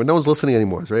 But no one's listening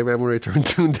anymore. Right? Everyone's already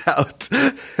tuned out.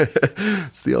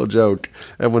 It's the old joke.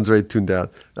 Everyone's already tuned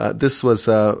out. This was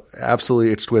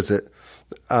absolutely exquisite.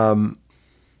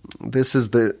 This is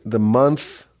the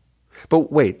month.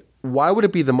 But wait, why would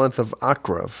it be the month of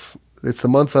Akrav? It's the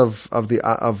month of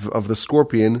the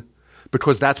scorpion,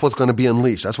 because that's what's going to be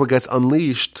unleashed. That's what gets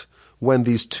unleashed when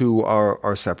these two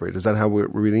are separated. Is that how we're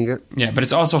reading it? Yeah, but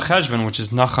it's also Cheshvan, which is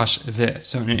Nachash Veh.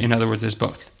 So in other words, there's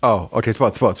both. Oh, okay, it's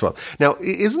both. Now,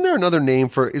 isn't there another name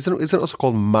for, isn't it also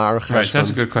called Mar Cheshvan? Right, so that's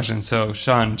a good question. So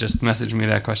Sean just messaged me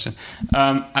that question.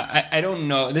 I don't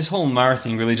know. This whole Mar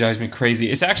thing really drives me crazy.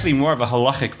 It's actually more of a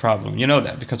halachic problem. You know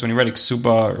that, because when you read a ksuba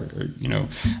or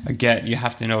a get, you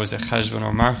have to know is it Cheshvan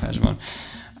or Mar Cheshvan.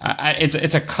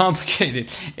 It's a complicated.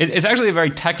 It's actually a very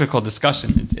technical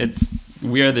discussion.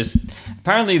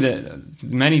 Apparently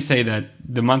many say that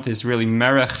the month is really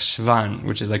Merech Shvan,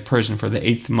 which is like Persian for the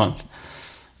 8th month.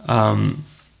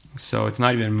 So it's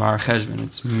not even Mar Cheshvan,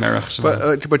 it's Merech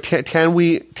Shvan. But can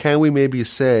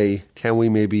we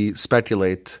maybe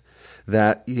speculate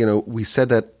that we said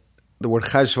that The word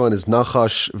Cheshvan is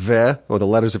Nachash Ve, or the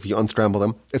letters if you unscramble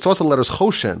them. It's also the letters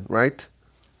Choshen, right?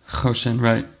 Choshen,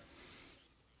 right.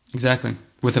 Exactly.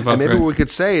 With a And maybe right. what we could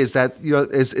say is that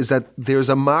is that there's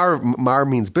a mar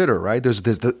means bitter, right? There's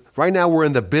right now we're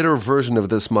in the bitter version of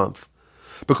this month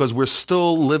because we're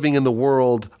still living in the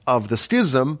world of the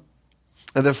schism,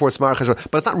 and therefore it's Mar Cheshvan.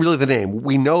 But it's not really the name.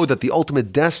 We know that the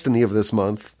ultimate destiny of this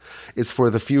month is for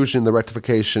the fusion, the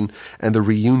rectification, and the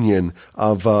reunion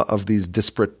of these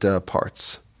disparate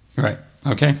parts. Right.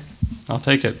 Okay. I'll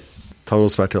take it. Total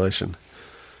speculation.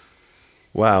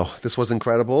 Wow, this was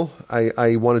incredible.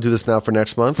 I want to do this now for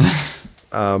next month.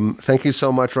 Thank you so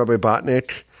much, Rabbi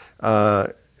Botnick,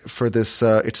 for this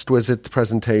exquisite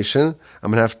presentation.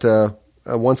 I'm going to have to,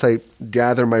 once I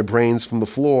gather my brains from the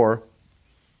floor,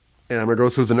 and I'm going to go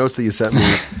through the notes that you sent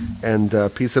me and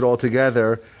piece it all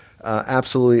together.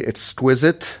 Absolutely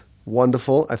exquisite,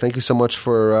 wonderful. I thank you so much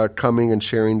for coming and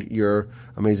sharing your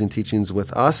amazing teachings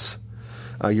with us.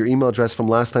 Your email address from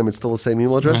last time, it's still the same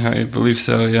email address? I believe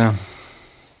so, yeah.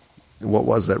 What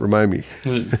was that? Remind me.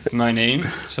 My name,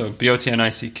 so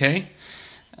Botnick,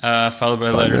 followed by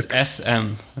letters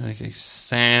SM, like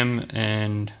Sam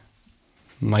and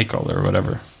Michael or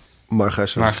whatever. Mar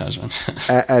Cheshvan.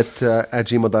 at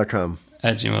gmail.com.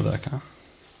 At gmail.com.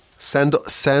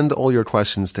 Send all your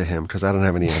questions to him because I don't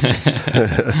have any answers.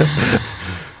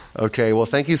 Okay, well,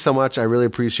 thank you so much. I really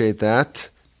appreciate that.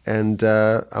 And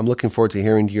I'm looking forward to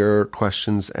hearing your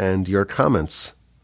questions and your comments.